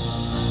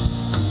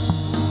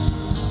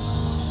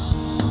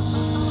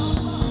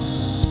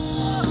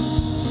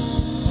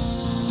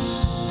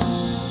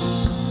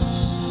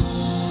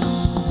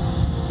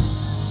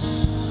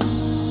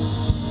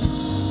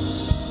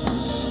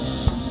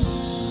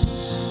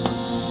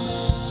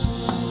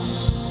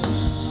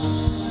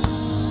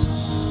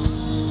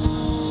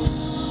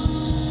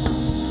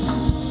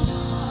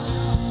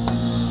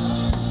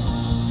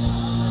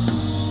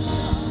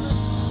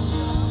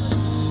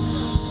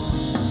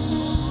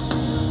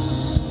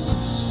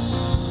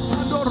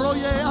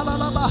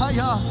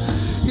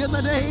 In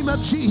the name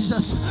of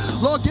Jesus,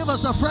 Lord, give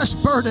us a fresh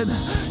burden.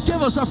 Give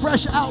us a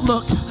fresh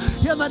outlook.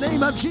 In the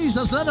name of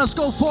Jesus, let us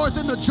go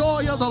forth in the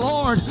joy of the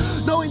Lord,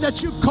 knowing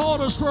that you've called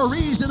us for a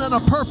reason and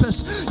a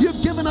purpose. You've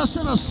given us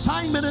an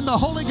assignment in the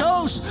Holy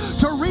Ghost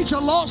to reach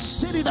a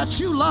lost city that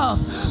you love.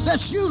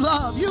 That you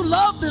love. You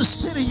love this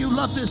city. You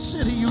love this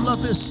city. You love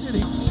this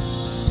city.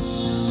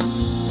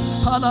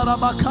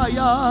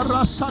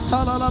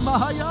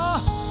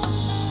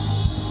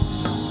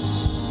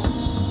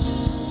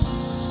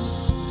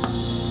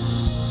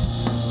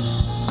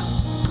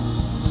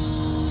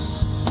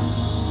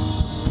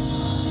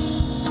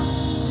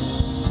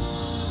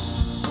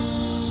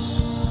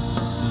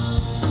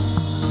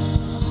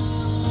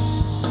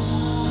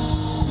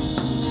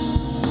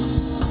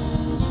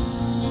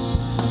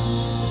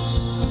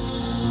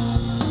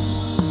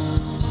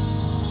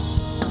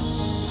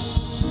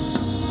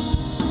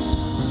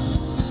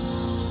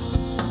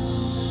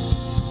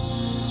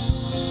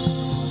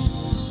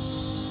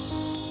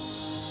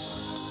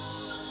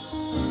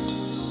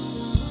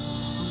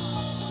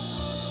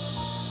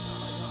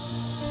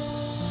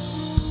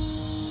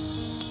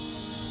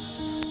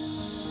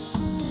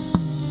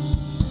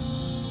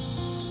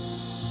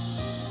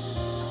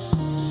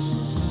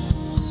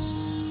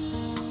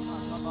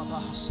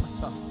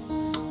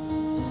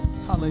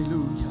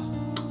 Hallelujah.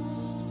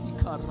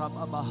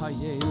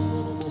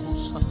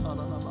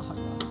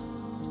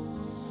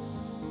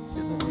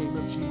 In the name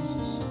of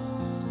Jesus.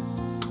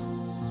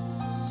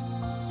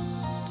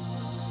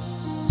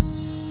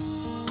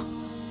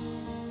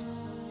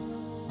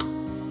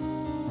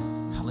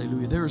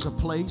 Hallelujah. There is a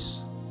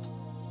place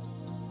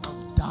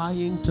of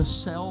dying to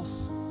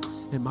self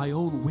and my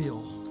own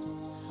will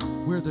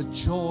where the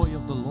joy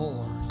of the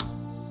Lord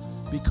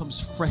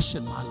becomes fresh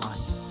in my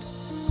life.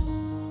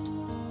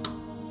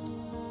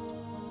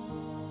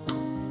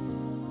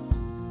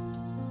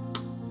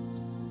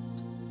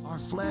 Our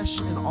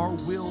flesh and our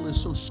will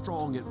is so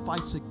strong, it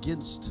fights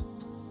against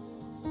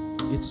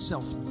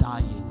itself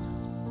dying.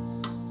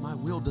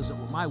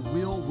 My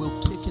will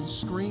will kick and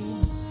scream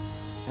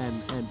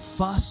and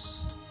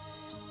fuss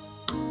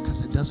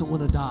because it doesn't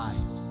want to die.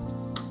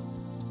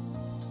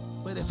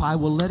 But if I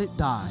will let it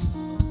die,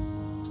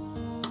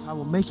 I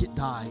will make it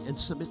die and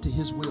submit to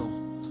his will.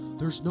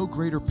 There's no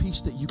greater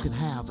peace that you can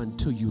have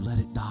until you let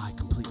it die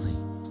completely.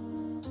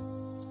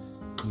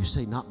 You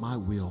say, not my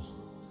will,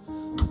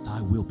 but thy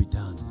will be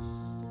done.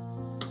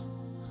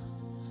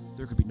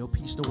 There could be no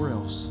peace nowhere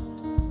else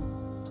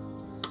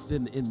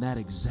than in that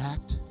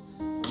exact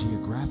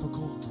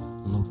geographical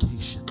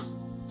location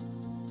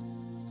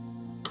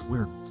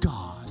where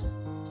God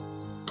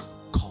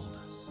called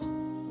us.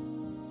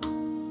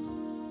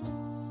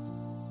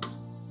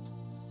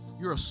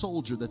 You're a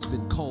soldier that's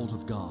been called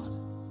of God.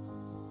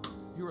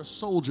 You're a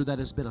soldier that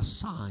has been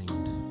assigned.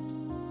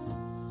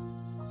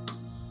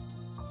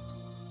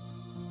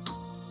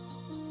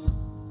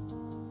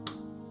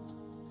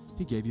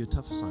 He gave you a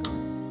tough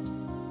assignment.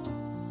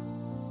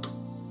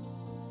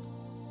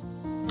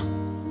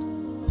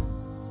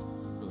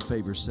 Brother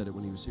Favors said it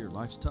when he was here.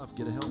 Life's tough.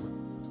 Get a helmet.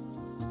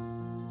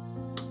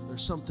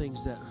 There's some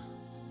things that,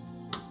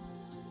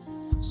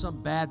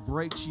 some bad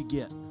breaks you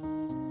get.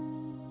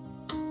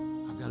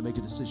 I've got to make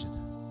a decision.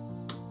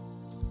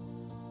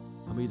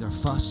 I'm either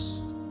fuss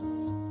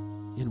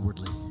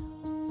inwardly,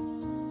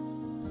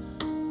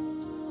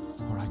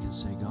 or I can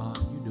say, God,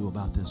 you knew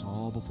about this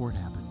all before it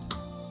happened.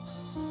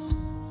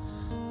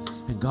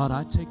 And God,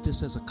 I take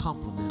this as a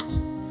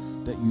compliment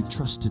that you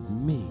trusted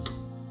me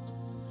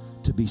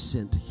to be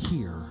sent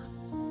here.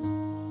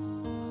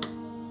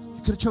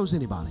 You could have chose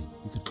anybody.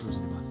 You could have chose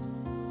anybody.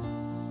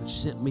 But you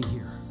sent me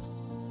here.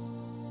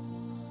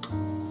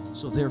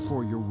 So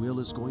therefore, your will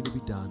is going to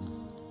be done.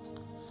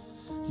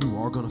 You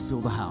are going to fill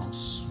the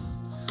house.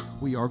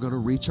 We are going to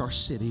reach our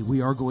city.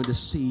 We are going to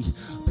see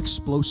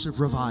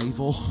explosive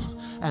revival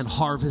and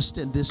harvest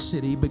in this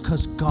city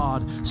because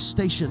God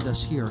stationed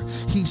us here.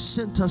 He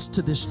sent us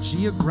to this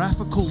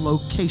geographical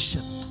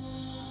location.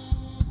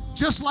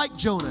 Just like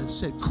Jonah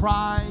said,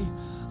 cry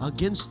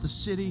against the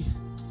city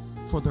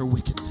for their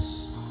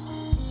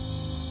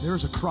wickedness.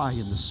 There's a cry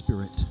in the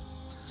spirit.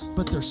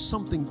 But there's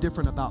something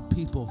different about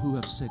people who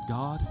have said,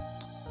 God,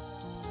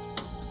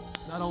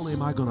 not only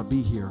am I going to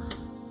be here,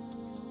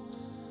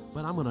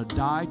 but I'm going to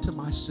die to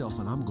myself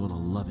and I'm going to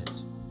love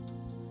it.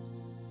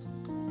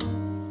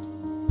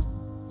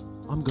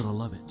 I'm going to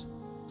love it.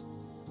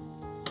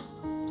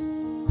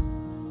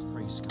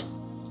 Praise God.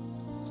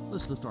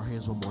 Let's lift our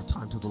hands one more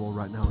time to the Lord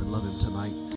right now and love him tonight.